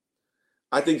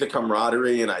the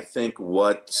camaraderie and I think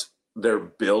what they're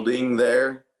building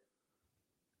there,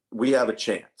 we have a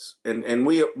chance. And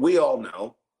we all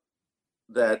know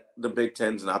that the Big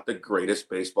Ten's not the greatest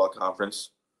baseball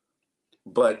conference,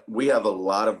 but we have a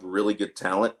lot of really good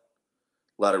talent,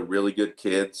 a lot of really good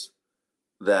kids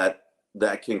that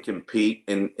can compete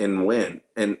and win,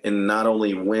 and not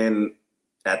only win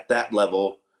at that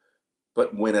level,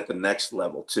 but win at the next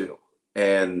level too.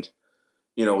 And,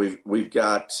 you know, we've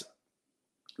got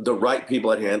the right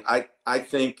people at hand. I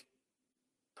think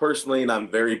personally, and I'm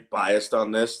very biased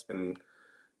on this, and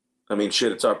I mean,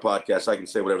 shit, it's our podcast. I can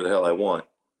say whatever the hell I want.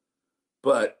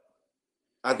 But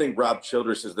I think Rob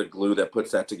Childress is the glue that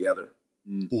puts that together.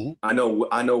 Mm-hmm. I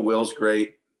know Will's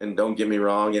great, and don't get me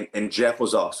wrong, and Jeff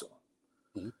was awesome.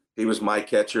 Mm-hmm. He was my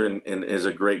catcher and is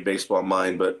a great baseball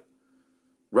mind, but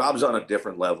Rob's on a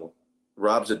different level.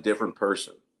 Rob's a different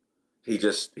person.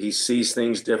 He sees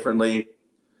things differently.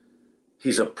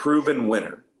 He's a proven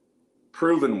winner.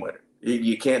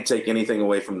 You can't take anything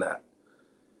away from that.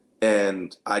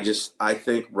 And I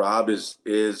think Rob is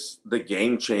the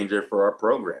game changer for our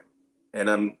program.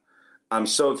 And I'm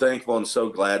so thankful and so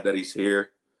glad that he's here.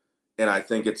 And I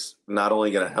think it's not only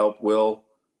going to help Will,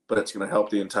 but it's going to help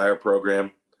the entire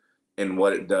program and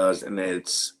what it does. And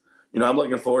it's, I'm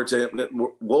looking forward to it.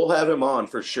 We'll have him on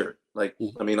for sure. Like,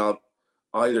 I mean, I'll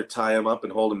either tie him up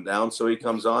and hold him down so he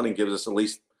comes on and gives us at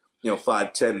least,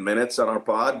 5-10 minutes on our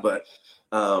pod. But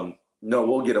no,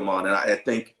 we'll get him on. And I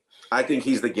think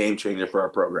he's the game changer for our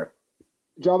program.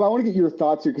 Job, I want to get your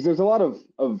thoughts here because there's a lot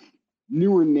of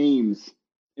newer names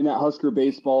in that Husker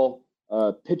baseball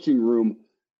pitching room.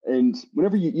 And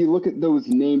whenever you look at those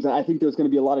names, I think there's going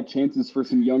to be a lot of chances for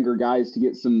some younger guys to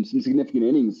get some significant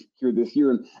innings here this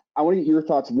year. And I want to get your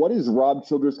thoughts. What is Rob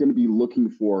Childress going to be looking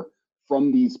for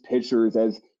from these pitchers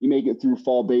as you make it through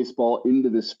fall baseball into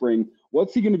the spring?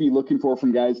 What's he going to be looking for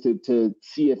from guys to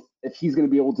see if he's going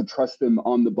to be able to trust them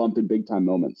on the bump in big-time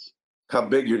moments? How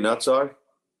big your nuts are?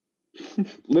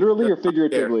 Literally or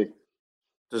figuratively?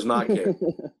 Does not care.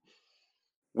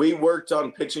 We worked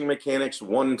on pitching mechanics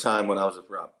one time when I was with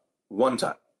Rob. One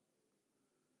time.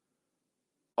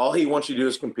 All he wants you to do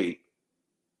is compete.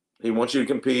 He wants you to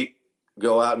compete,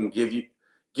 go out and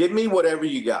give me whatever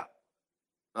you got.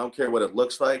 I don't care what it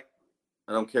looks like.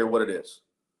 I don't care what it is.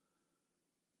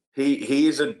 He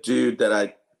is a dude that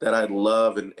I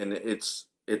love, and it's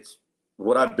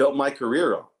what I built my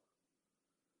career on.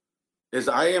 Is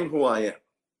I am who I am.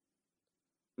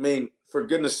 I mean, for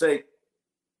goodness sake,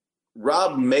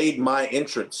 Rob made my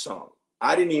entrance song.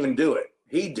 I didn't even do it.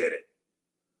 He did it.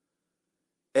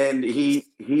 And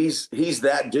he's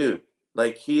that dude.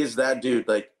 Like, he is that dude.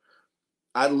 Like,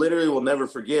 I literally will never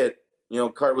forget,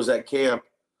 Cart was at camp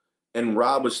and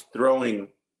Rob was throwing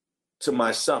to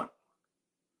my son.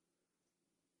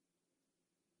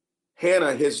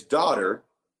 Hannah, his daughter,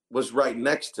 was right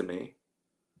next to me.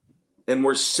 And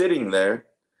we're sitting there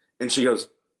and she goes,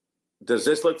 "Does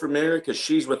this look familiar?" Because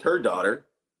she's with her daughter.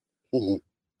 Mm-hmm.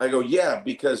 I go, "Yeah,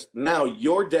 because now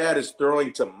your dad is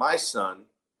throwing to my son.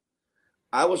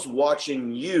 I was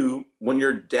watching you when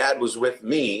your dad was with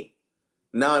me.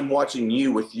 Now I'm watching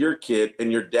you with your kid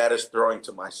and your dad is throwing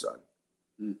to my son."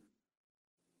 Mm.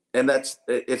 And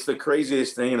it's the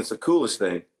craziest thing and it's the coolest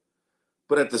thing.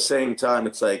 But at the same time,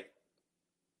 it's like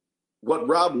what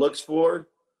Rob looks for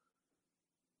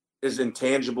is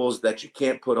intangibles that you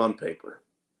can't put on paper.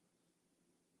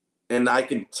 And I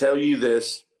can tell you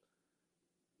this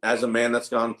as a man that's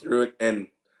gone through it. And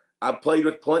I played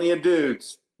with plenty of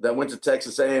dudes that went to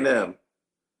Texas A&M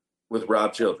with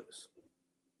Rob Childress.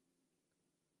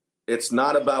 It's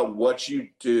not about what you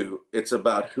do. It's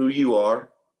about who you are.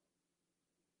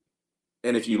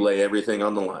 And if you lay everything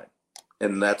on the line.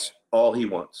 And that's all he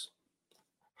wants.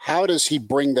 How does he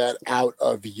bring that out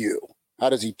of you? How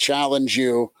does he challenge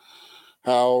you?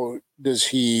 How does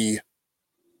he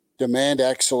demand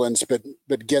excellence, but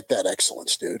get that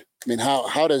excellence, dude? I mean,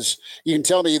 how does you can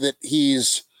tell me that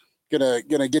he's gonna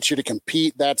get you to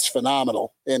compete? That's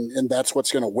phenomenal, and that's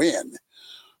what's gonna win.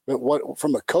 But what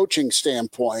from a coaching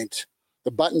standpoint,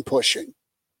 the button pushing?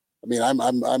 I mean,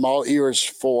 I'm all ears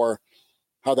for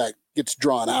how that gets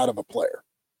drawn out of a player.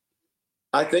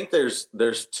 I think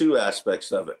there's two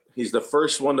aspects of it. He's the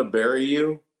first one to bury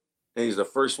you, and he's the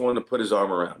first one to put his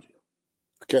arm around you.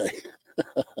 Okay.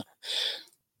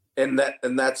 and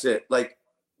that's it. Like,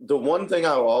 the one thing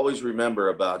I'll always remember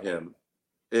about him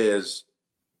is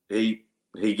he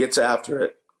gets after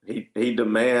it. He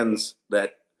demands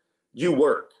that you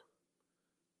work.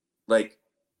 Like,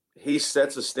 he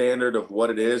sets a standard of what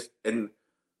it is.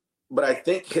 But I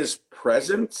think his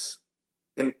presence,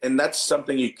 and that's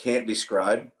something you can't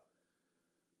describe,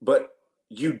 but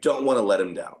you don't want to let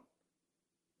him down.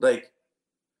 Like,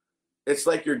 it's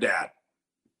like your dad.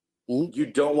 You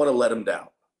don't want to let him down.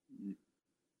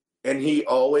 And he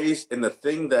always, and the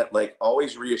thing that like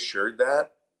always reassured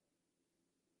that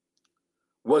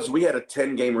was we had a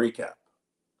 10-game recap.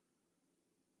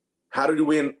 How did we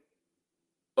win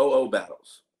 0-0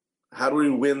 battles? How do we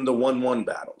win the 1-1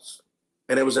 battles?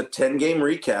 And it was a 10-game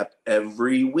recap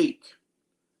every week.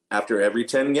 After every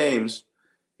 10 games,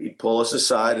 he'd pull us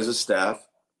aside as a staff.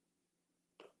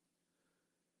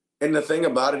 And the thing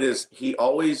about it is he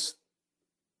always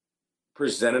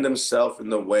presented himself in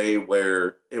the way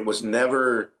where it was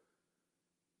never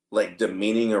like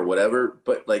demeaning or whatever,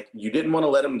 but like you didn't want to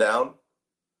let him down.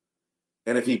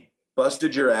 And if he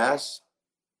busted your ass,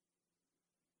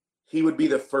 he would be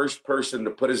the first person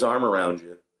to put his arm around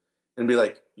you and be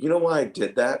like, you know why I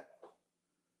did that?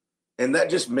 And that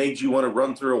just made you want to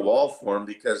run through a wall for him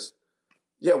because,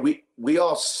 yeah, we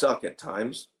all suck at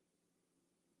times,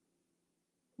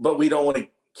 but we don't want to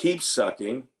keep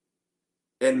sucking.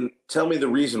 And tell me the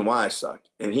reason why I suck.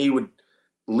 And he would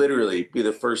literally be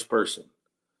the first person.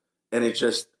 And it's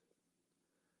just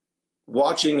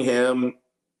watching him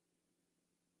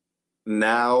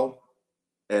now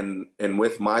and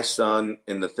with my son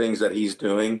and the things that he's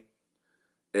doing,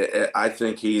 I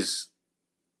think he's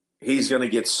going to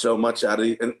get so much out of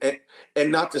it.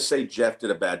 And not to say Jeff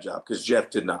did a bad job, because Jeff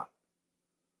did not.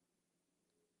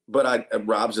 But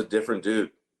Rob's a different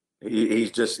dude.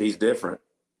 He's different.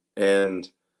 And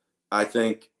I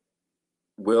think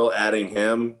Will adding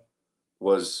him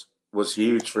was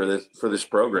huge for this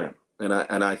program. And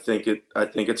I think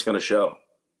it's going to show.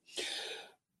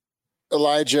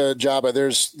 Elijah, Joba,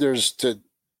 there's to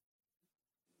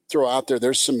throw out there,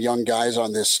 there's some young guys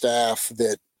on this staff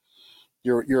that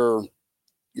you're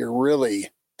really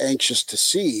anxious to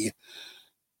see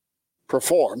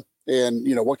perform, and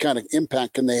what kind of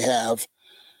impact can they have,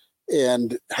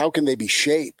 and how can they be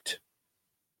shaped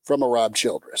from a Rob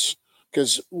Childress?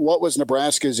 Because what was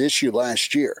Nebraska's issue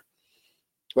last year?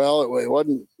 Well, it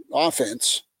wasn't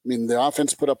offense. I mean, the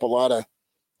offense put up a lot of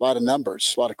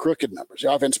numbers, a lot of crooked numbers.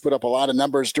 The offense put up a lot of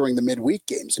numbers during the midweek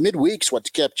games. The midweek's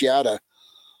what kept you out of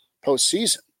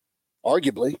postseason,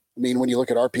 arguably. I mean, when you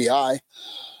look at RPI,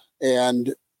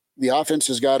 and the offense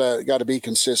has got to be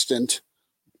consistent,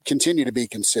 continue to be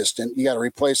consistent. You got to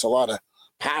replace a lot of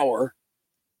power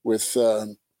with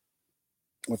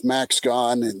Max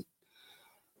gone, and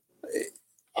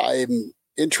I'm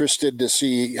interested to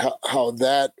see how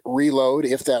that reload,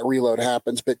 if that reload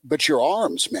happens. But your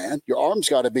arms, man, your arms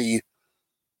got to be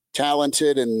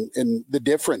talented and the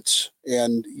difference.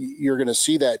 And you're going to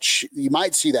see that. You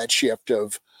might see that shift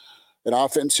of an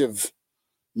offensive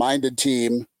minded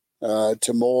team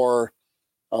to more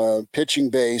pitching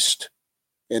based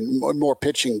and more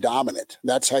pitching dominant.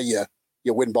 That's how you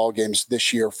win ball games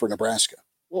this year for Nebraska.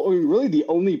 Well, I mean, really the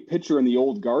only pitcher in the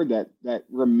old guard that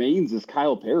remains is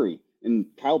Kyle Perry. And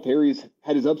Kyle Perry's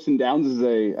had his ups and downs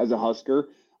as a Husker,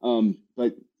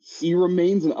 but he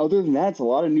remains. And other than that, it's a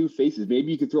lot of new faces.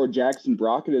 Maybe you could throw Jackson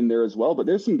Brockett in there as well. But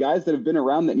there's some guys that have been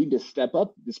around that need to step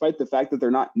up, despite the fact that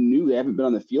they're not new. They haven't been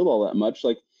on the field all that much.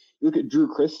 Like, you look at Drew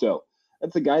Christo.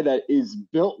 That's a guy that is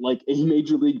built like a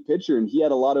major league pitcher, and he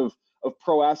had a lot of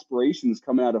pro aspirations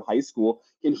coming out of high school.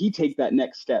 Can he take that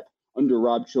next step under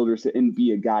Rob Childress and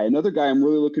be a guy? Another guy I'm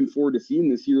really looking forward to seeing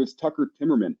this year is Tucker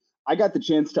Timmerman. I got the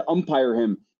chance to umpire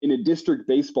him in a district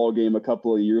baseball game a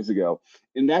couple of years ago,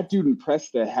 and that dude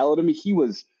impressed the hell out of me. He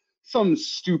was some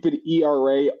stupid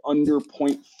ERA under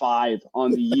 0.5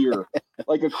 on the year,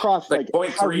 like across like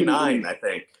 0.39, I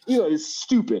think. It was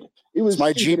stupid. It was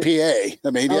my stupid. GPA. I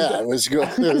mean, it was good.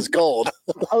 It was gold.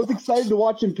 I was excited to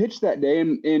watch him pitch that day,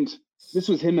 and this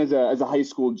was him as a high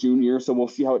school junior, so we'll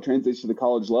see how it translates to the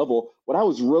college level. What I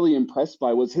was really impressed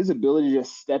by was his ability to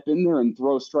just step in there and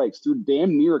throw strikes through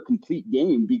damn near a complete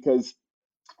game, because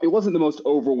it wasn't the most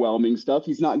overwhelming stuff.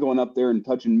 He's not going up there and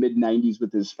touching mid-90s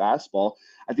with his fastball.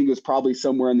 I think it was probably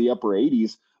somewhere in the upper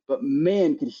 80s. But,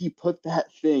 man, could he put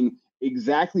that thing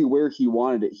exactly where he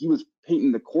wanted it. He was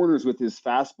painting the corners with his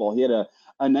fastball. He had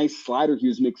a nice slider he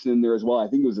was mixing in there as well. I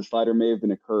think it was a slider, may have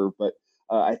been a curve, but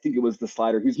I think it was the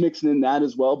slider. He was mixing in that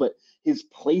as well, but his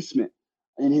placement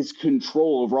and his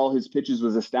control over all his pitches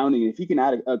was astounding. And if he can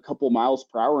add a couple miles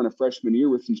per hour in a freshman year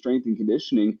with some strength and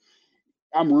conditioning,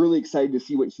 I'm really excited to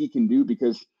see what he can do,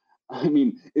 because, I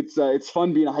mean, it's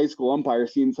fun being a high school umpire,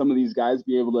 seeing some of these guys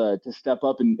be able to step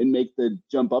up and make the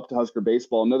jump up to Husker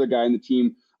baseball. Another guy on the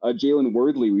team, Jalen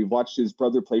Wordley, we've watched his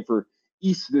brother play for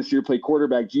East this year, play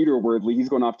quarterback. Jeter Wordley, he's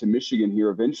going off to Michigan here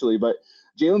eventually, but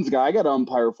Jalen's a guy I got to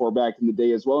umpire for back in the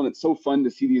day as well, and it's so fun to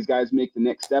see these guys make the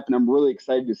next step, and I'm really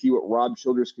excited to see what Rob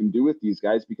Childress can do with these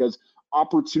guys, because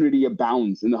opportunity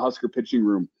abounds in the Husker pitching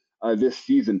room this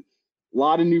season. A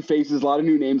lot of new faces, a lot of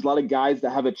new names, a lot of guys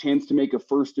that have a chance to make a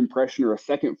first impression or a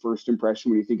second first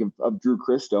impression when you think of Drew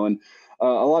Christo, and a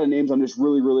lot of names I'm just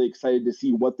really, really excited to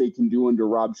see what they can do under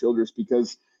Rob Childress,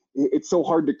 because it's so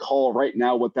hard to call right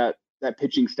now what that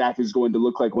pitching staff is going to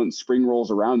look like when spring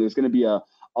rolls around. There's going to be a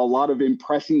lot of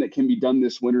impressing that can be done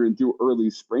this winter and through early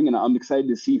spring, and I'm excited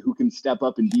to see who can step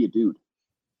up and be a dude.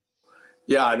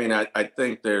 Yeah, I mean, I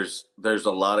think there's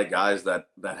a lot of guys that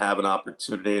have an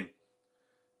opportunity,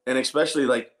 and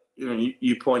especially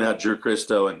you point out Drew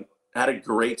Christo and had a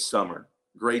great summer.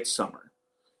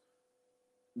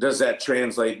 does that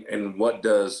translate, and what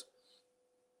does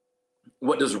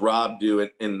Rob do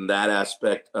in that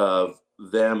aspect of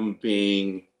them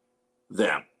being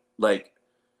them? Like,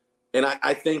 and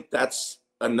I think that's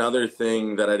another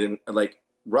thing that I didn't like.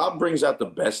 Rob brings out the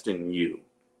best in you.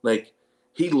 Like,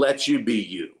 he lets you be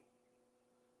you.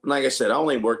 And like I said, I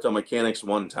only worked on mechanics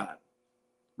one time.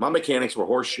 My mechanics were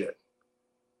horse shit,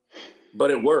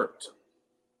 but it worked.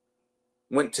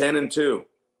 Went 10-2.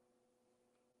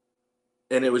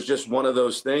 And it was just one of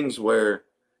those things where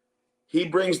he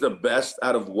brings the best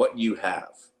out of what you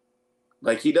have.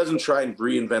 Like, he doesn't try and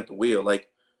reinvent the wheel. Like,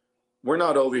 we're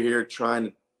not over here trying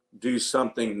to do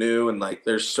something new. And like,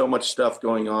 there's so much stuff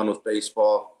going on with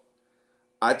baseball.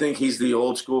 I think he's the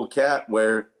old school cat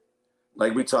where,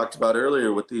 like we talked about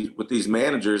earlier with these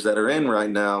managers that are in right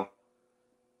now,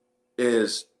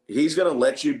 is he's going to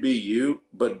let you be you,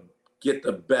 but get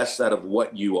the best out of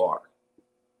what you are.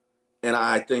 And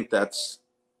I think that's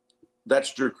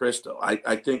Drew Christo.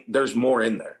 I think there's more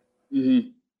in there. Mm-hmm.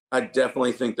 I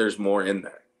definitely think there's more in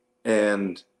there.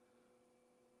 And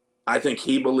I think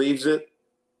he believes it.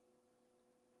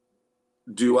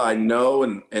 Do I know?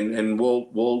 And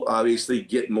we'll obviously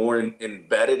get more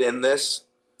embedded in this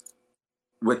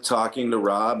with talking to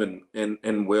Rob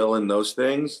and Will and those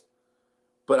things.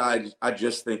 But I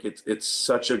just think it's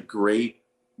such a great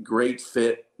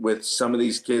fit with some of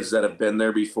these kids that have been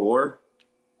there before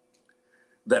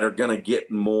that are going to get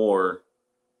more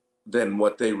than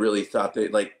what they really thought they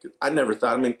like. I never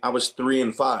thought, I mean, I was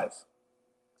 3-5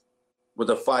 with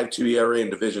a 5.2 ERA in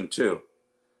Division II.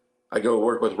 I go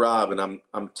work with Rob and I'm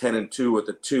 10-2 with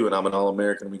a 2 and I'm an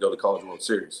All-American and we go to College World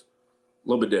Series. A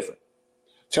little bit different.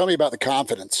 Tell me about the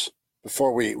confidence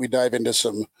before we dive into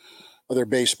some other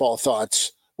baseball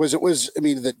thoughts.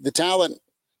 The talent,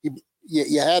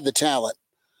 you had the talent,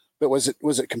 but was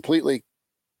it completely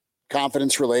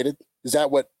confidence related? Is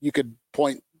that what you could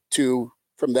point to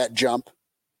from that jump?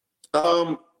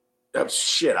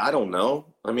 Shit, I don't know.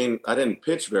 I mean, I didn't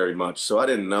pitch very much, so I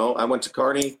didn't know. I went to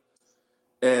Kearney,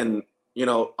 and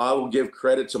I will give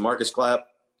credit to Marcus Clapp.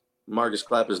 Marcus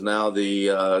Clapp is now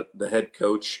the head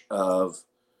coach of,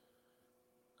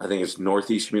 I think it's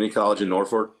Northeast Community College in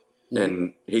Norfolk,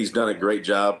 and he's done a great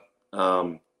job.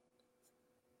 I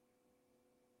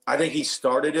think he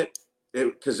started it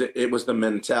because it was the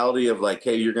mentality of like,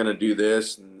 hey, you're going to do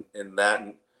this and that.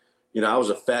 And, I was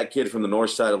a fat kid from the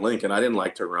north side of Lincoln. I didn't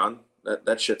like to run.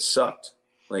 That shit sucked.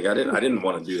 Like, I didn't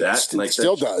want to do that. Like,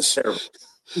 still does.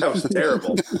 That was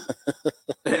terrible.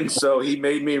 And so he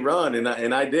made me run, and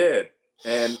I did.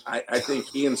 And I think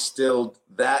he instilled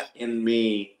that in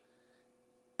me,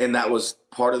 and that was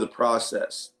part of the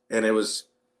process. And it was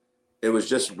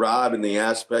just Rob in the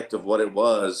aspect of what it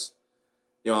was.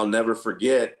 I'll never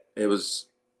forget.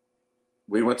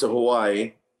 We went to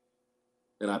Hawaii,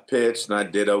 and I pitched, and I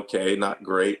did okay, not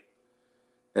great.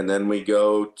 And then we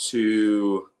go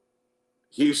to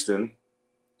Houston,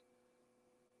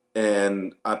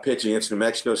 and I pitch against New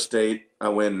Mexico State. I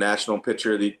win National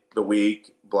Pitcher of the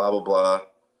Week, blah, blah, blah.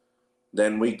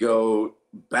 Then we go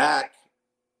back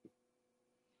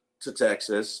to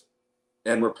Texas,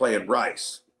 and we're playing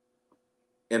Rice.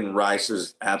 And Rice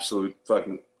is absolute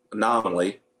fucking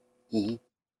anomaly. Mm-hmm.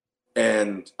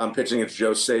 And I'm pitching against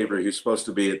Joe Savory, who's supposed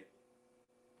to be a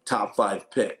top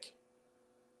 5 pick.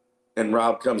 And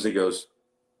Rob comes and goes,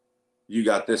 "You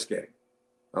got this game."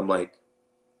 I'm like,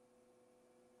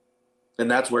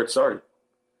 and that's where it started.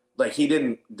 Like, he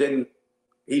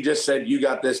he just said, "You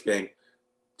got this game."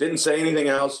 Didn't say anything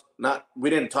else. We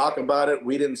didn't talk about it.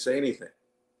 We didn't say anything.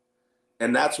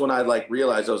 And that's when I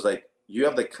realized, I was like, you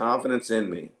have the confidence in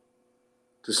me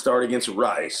to start against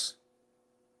Rice,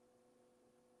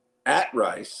 at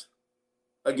Rice,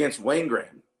 against Wayne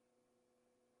Graham.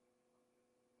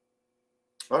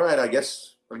 All right, I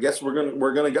guess we're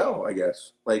gonna go. I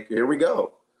guess, here we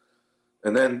go.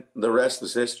 And then the rest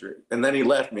is history. And then he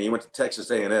left me. He went to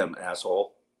Texas A&M,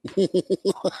 asshole.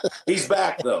 He's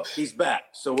back though. He's back,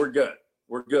 so we're good.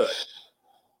 We're good.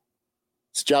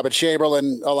 It's Joba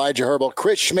Chamberlain, Elijah Herbel,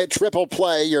 Chris Schmidt, Triple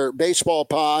Play, your baseball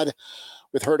pod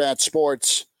with Hurrdat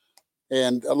Sports.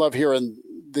 And I love hearing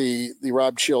the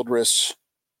Rob Childress,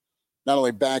 not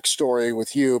only backstory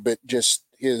with you, but just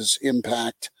his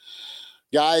impact.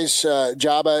 Guys,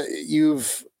 Joba,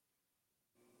 you've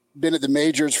been at the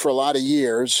majors for a lot of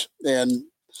years, and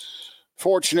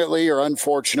fortunately or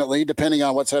unfortunately, depending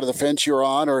on what side of the fence you're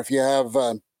on, or if you have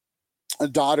a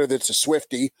daughter that's a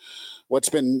Swiftie, what's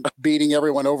been beating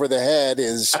everyone over the head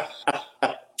is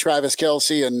Travis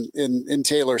Kelce and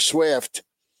Taylor Swift.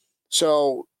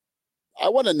 So I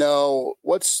want to know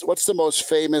what's the most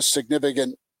famous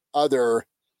significant other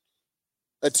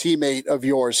a teammate of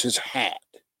yours has had?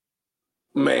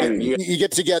 Man, like, you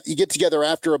get together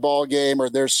after a ball game, or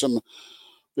there's some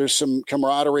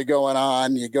camaraderie going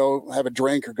on. You go have a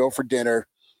drink or go for dinner.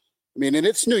 I mean, and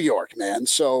it's New York, man.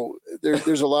 So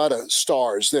there's a lot of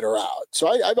stars that are out. So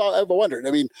I've wondered.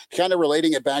 I mean, kind of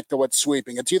relating it back to what's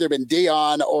sweeping. It's either been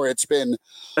Dion or it's been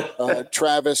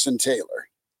Travis and Taylor.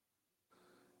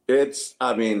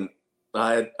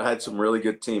 I had some really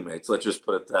good teammates. Let's just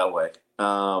put it that way.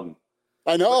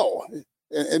 I know,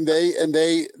 and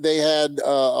they had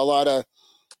a lot of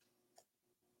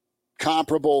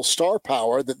comparable star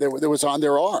power that was on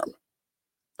their arm.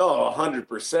 Oh,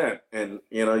 100%. And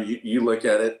you look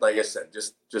at it, like I said,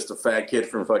 just a fat kid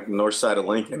from fucking north side of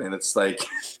Lincoln, and it's like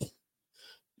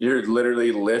you're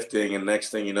literally lifting, and next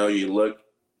thing you know, you look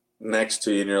next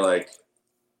to you, and you're like,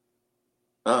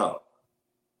 oh,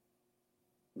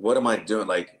 what am I doing?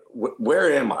 Like,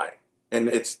 where am I? And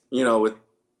it's with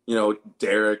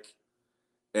Derek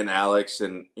and Alex,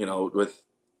 and with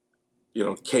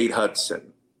Kate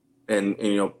Hudson, and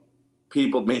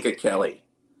people, Minka Kelly.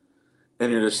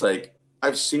 And you're just like,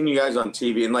 I've seen you guys on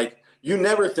TV, and like, you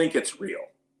never think it's real.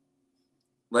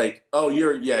 Like, oh,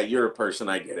 you're a person.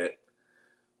 I get it.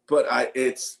 But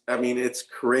it's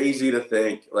crazy to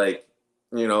think, like,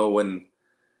 when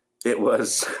it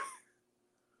was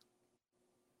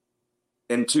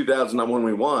in 2009 when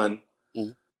we won,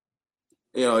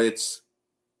 it's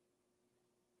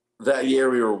that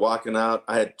year we were walking out.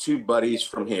 I had two buddies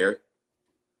from here,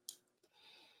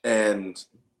 and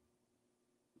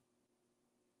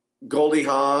Goldie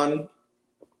Hawn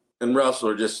and Russell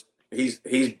are just he's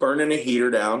burning a heater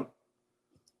down.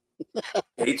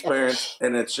 Kate's parents,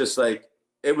 and it's just like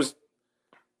it's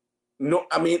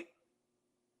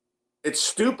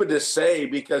stupid to say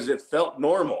because it felt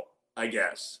normal, I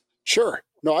guess. Sure.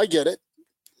 No, I get it.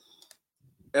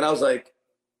 And I was like,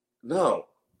 no,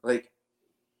 like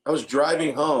I was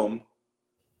driving home,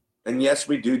 and yes,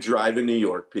 we do drive in New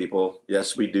York, people.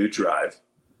 Yes, we do drive.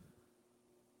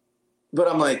 But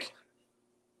I'm like,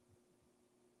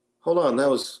 hold on, that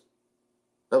was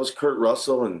Kurt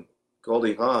Russell and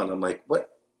Goldie Hawn. I'm like, what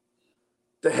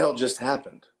the hell just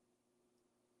happened?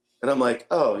 And I'm like,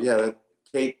 oh yeah,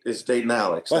 Kate is dating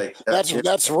Alex. Like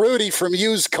that's Rudy from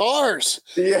Used Cars.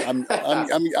 Yeah,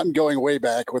 I'm going way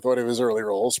back with one of his early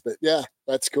roles, but yeah,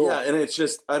 that's cool. Yeah, and it's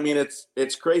just,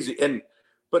 it's crazy.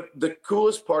 But the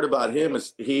coolest part about him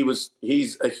is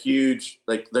he's a huge,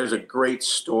 like, there's a great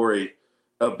story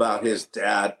about his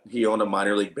dad. He owned a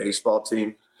minor league baseball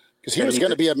team. Because he was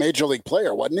going to be a major league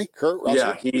player, wasn't he, Kurt Russell?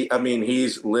 Yeah,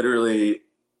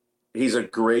 he's a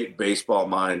great baseball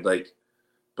mind, like,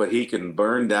 but he can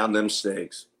burn down them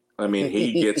steaks. I mean,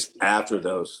 he gets after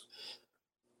those.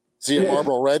 Is he a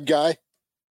Marlboro Red guy?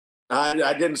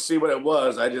 I didn't see what it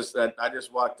was. I just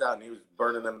walked out and he was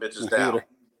burning them bitches down.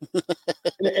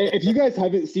 If you guys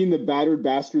haven't seen The Battered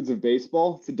Bastards of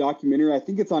Baseball, it's a documentary. I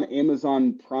think it's on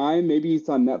Amazon Prime. Maybe it's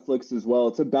on Netflix as well.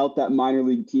 It's about that minor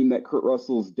league team that Kurt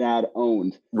Russell's dad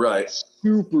owned. Right.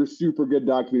 Super, super good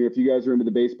documentary. If you guys are into the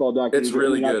baseball documentary, it's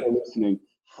really good. Listening,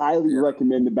 highly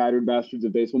recommend The Battered Bastards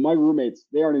of Baseball. My roommates,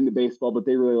 they aren't into baseball, but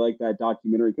they really like that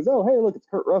documentary because, oh, hey, look, it's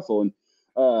Kurt Russell. And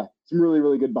some really,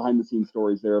 really good behind-the-scenes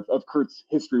stories there of Kurt's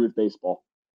history with baseball.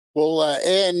 We'll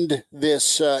end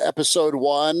this episode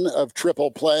 1 of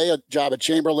Triple Play, Joba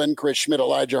Chamberlain, Chris Schmidt,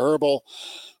 Elijah Herbel,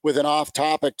 with an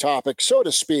off-topic topic, so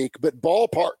to speak, but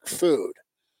ballpark food.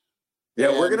 Yeah,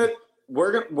 and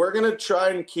we're gonna try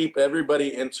and keep everybody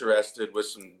interested with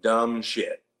some dumb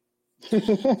shit.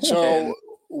 So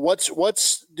what's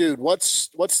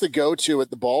the go-to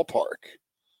at the ballpark?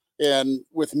 And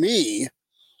with me,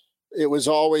 it was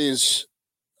I always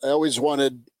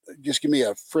wanted, just give me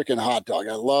a freaking hot dog.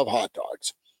 I love hot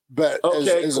dogs. But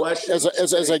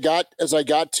as I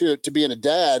got to being a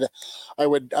dad, I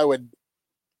would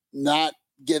not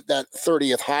get that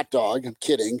 30th hot dog. I'm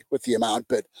kidding with the amount,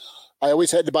 but I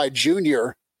always had to buy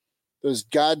Junior those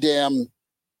goddamn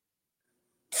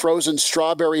frozen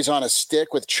strawberries on a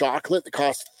stick with chocolate that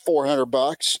cost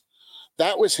 $400.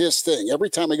 That was his thing. Every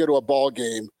time I go to a ball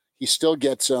game, he still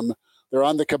gets them. They're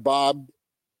on the kebab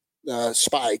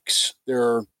spikes.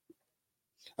 They're,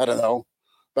 I don't know,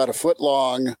 about a foot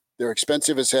long. They're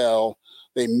expensive as hell.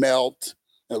 They melt.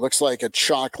 It looks like a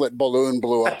chocolate balloon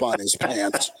blew up on his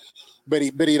pants. But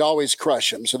he'd always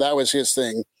crush them. So that was his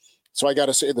thing. So I got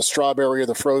to say the strawberry or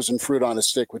the frozen fruit on a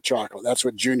stick with chocolate. That's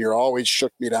what Junior always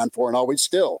shook me down for and always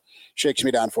still shakes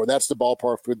me down for. That's the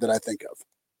ballpark food that I think of.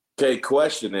 Okay,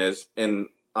 question is, and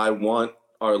I want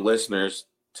our listeners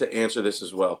to answer this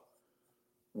as well.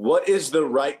 What is the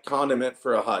right condiment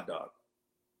for a hot dog?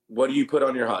 What do you put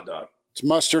on your hot dog? It's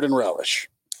mustard and relish.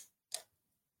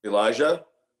 Elijah?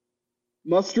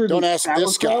 Mustard. Don't and ask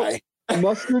this guy.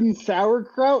 Mustard and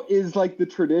sauerkraut is like the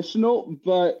traditional,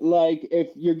 but like if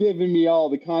you're giving me all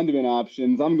the condiment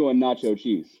options, I'm going nacho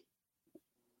cheese.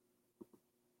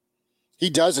 He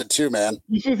does it too, man.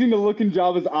 You should have seen the look in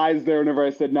Java's eyes there whenever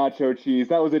I said nacho cheese.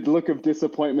 That was a look of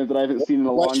disappointment that I haven't seen in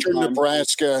a long Western time.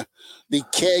 Nebraska, the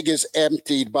keg is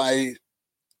emptied by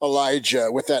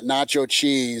Elijah with that nacho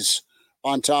cheese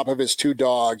on top of his 2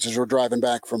 dogs as we're driving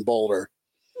back from Boulder.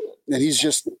 And he's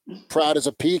just proud as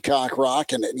a peacock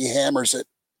rocking it, and he hammers it.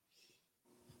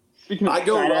 Speaking of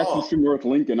fat asses from North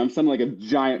Lincoln, I'm sounding like a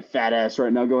giant fat ass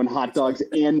right now going hot dogs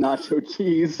and nacho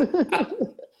cheese.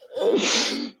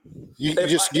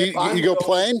 You go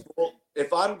plain?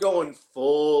 If I'm going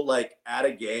full, like, at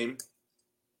a game,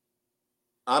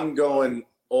 I'm going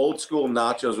old school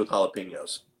nachos with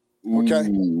jalapenos. Okay.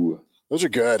 Ooh. Those are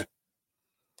good.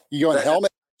 You going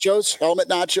helmet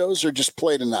nachos, or just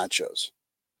plain nachos?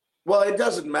 Well, it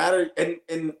doesn't matter.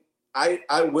 And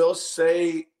I will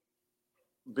say,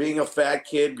 being a fat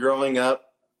kid growing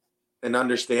up and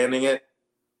understanding it,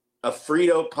 a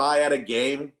Frito pie at a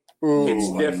game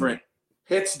hits different.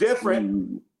 Hits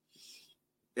different.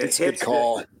 It's a good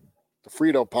call. Different. The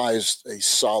Frito pie is a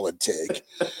solid take.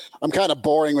 I'm kind of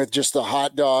boring with just the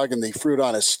hot dog and the fruit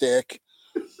on a stick.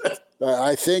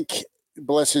 I think,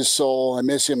 bless his soul, I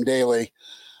miss him daily.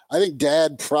 I think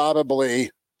Dad probably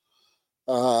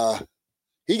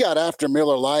he got after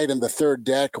Miller Lite in the third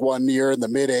deck one year in the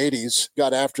mid-'80s,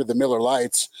 got after the Miller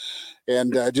Lights,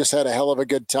 and just had a hell of a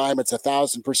good time. It's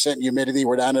 1,000% humidity.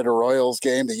 We're down at a Royals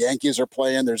game. The Yankees are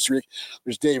playing. There's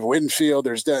Dave Winfield.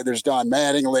 There's Don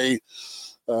Mattingly,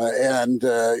 and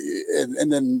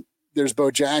then there's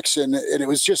Bo Jackson. And it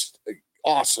was just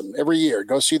awesome. Every year,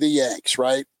 go see the Yanks,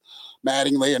 right?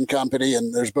 Mattingly and company,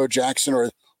 and there's Bo Jackson,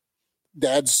 or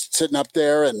Dad's sitting up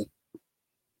there, and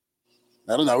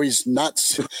I don't know. He's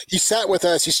nuts. He sat with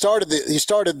us. He started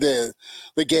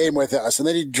the game with us, and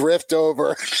then he'd drift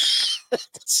over to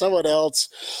someone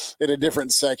else in a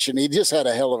different section. He just had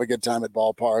a hell of a good time at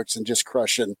ballparks and just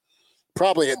crushing,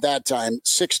 probably at that time,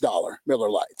 $6 Miller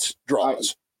Lights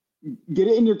draws. Get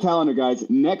it in your calendar, guys.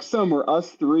 Next summer,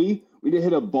 us 3, we need to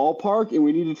hit a ballpark, and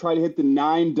we need to try to hit the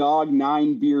 9-dog,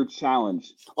 9-beer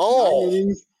challenge. Oh. 9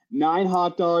 innings, 9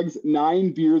 hot dogs,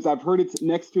 9 beers. I've heard it's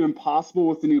next to impossible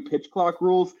with the new pitch clock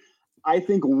rules. I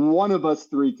think one of us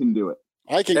 3 can do it.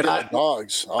 I can get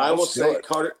dogs. I will say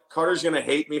Carter's going to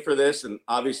hate me for this, and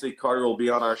obviously Carter will be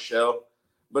on our show.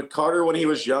 But Carter, when he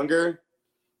was younger,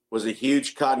 was a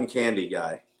huge cotton candy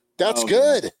guy. That's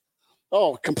good. Man.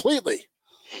 Oh, completely.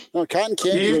 No, cotton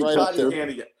candy is right up there.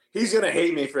 Candy guy. He's going to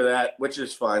hate me for that, which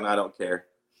is fine. I don't care.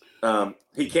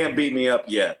 He can't beat me up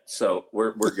yet, so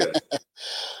we're good.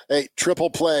 Hey, Triple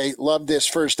Play, love this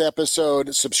first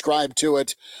episode. Subscribe to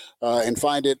it and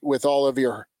find it with all of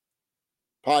your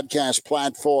podcast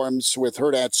platforms with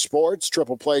Hurrdat Sports.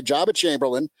 Triple Play, Joba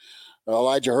Chamberlain,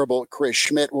 Elijah Herbel, Chris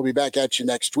Schmidt. We'll be back at you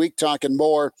next week talking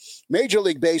more Major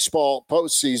League Baseball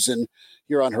postseason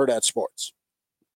here on Hurrdat Sports.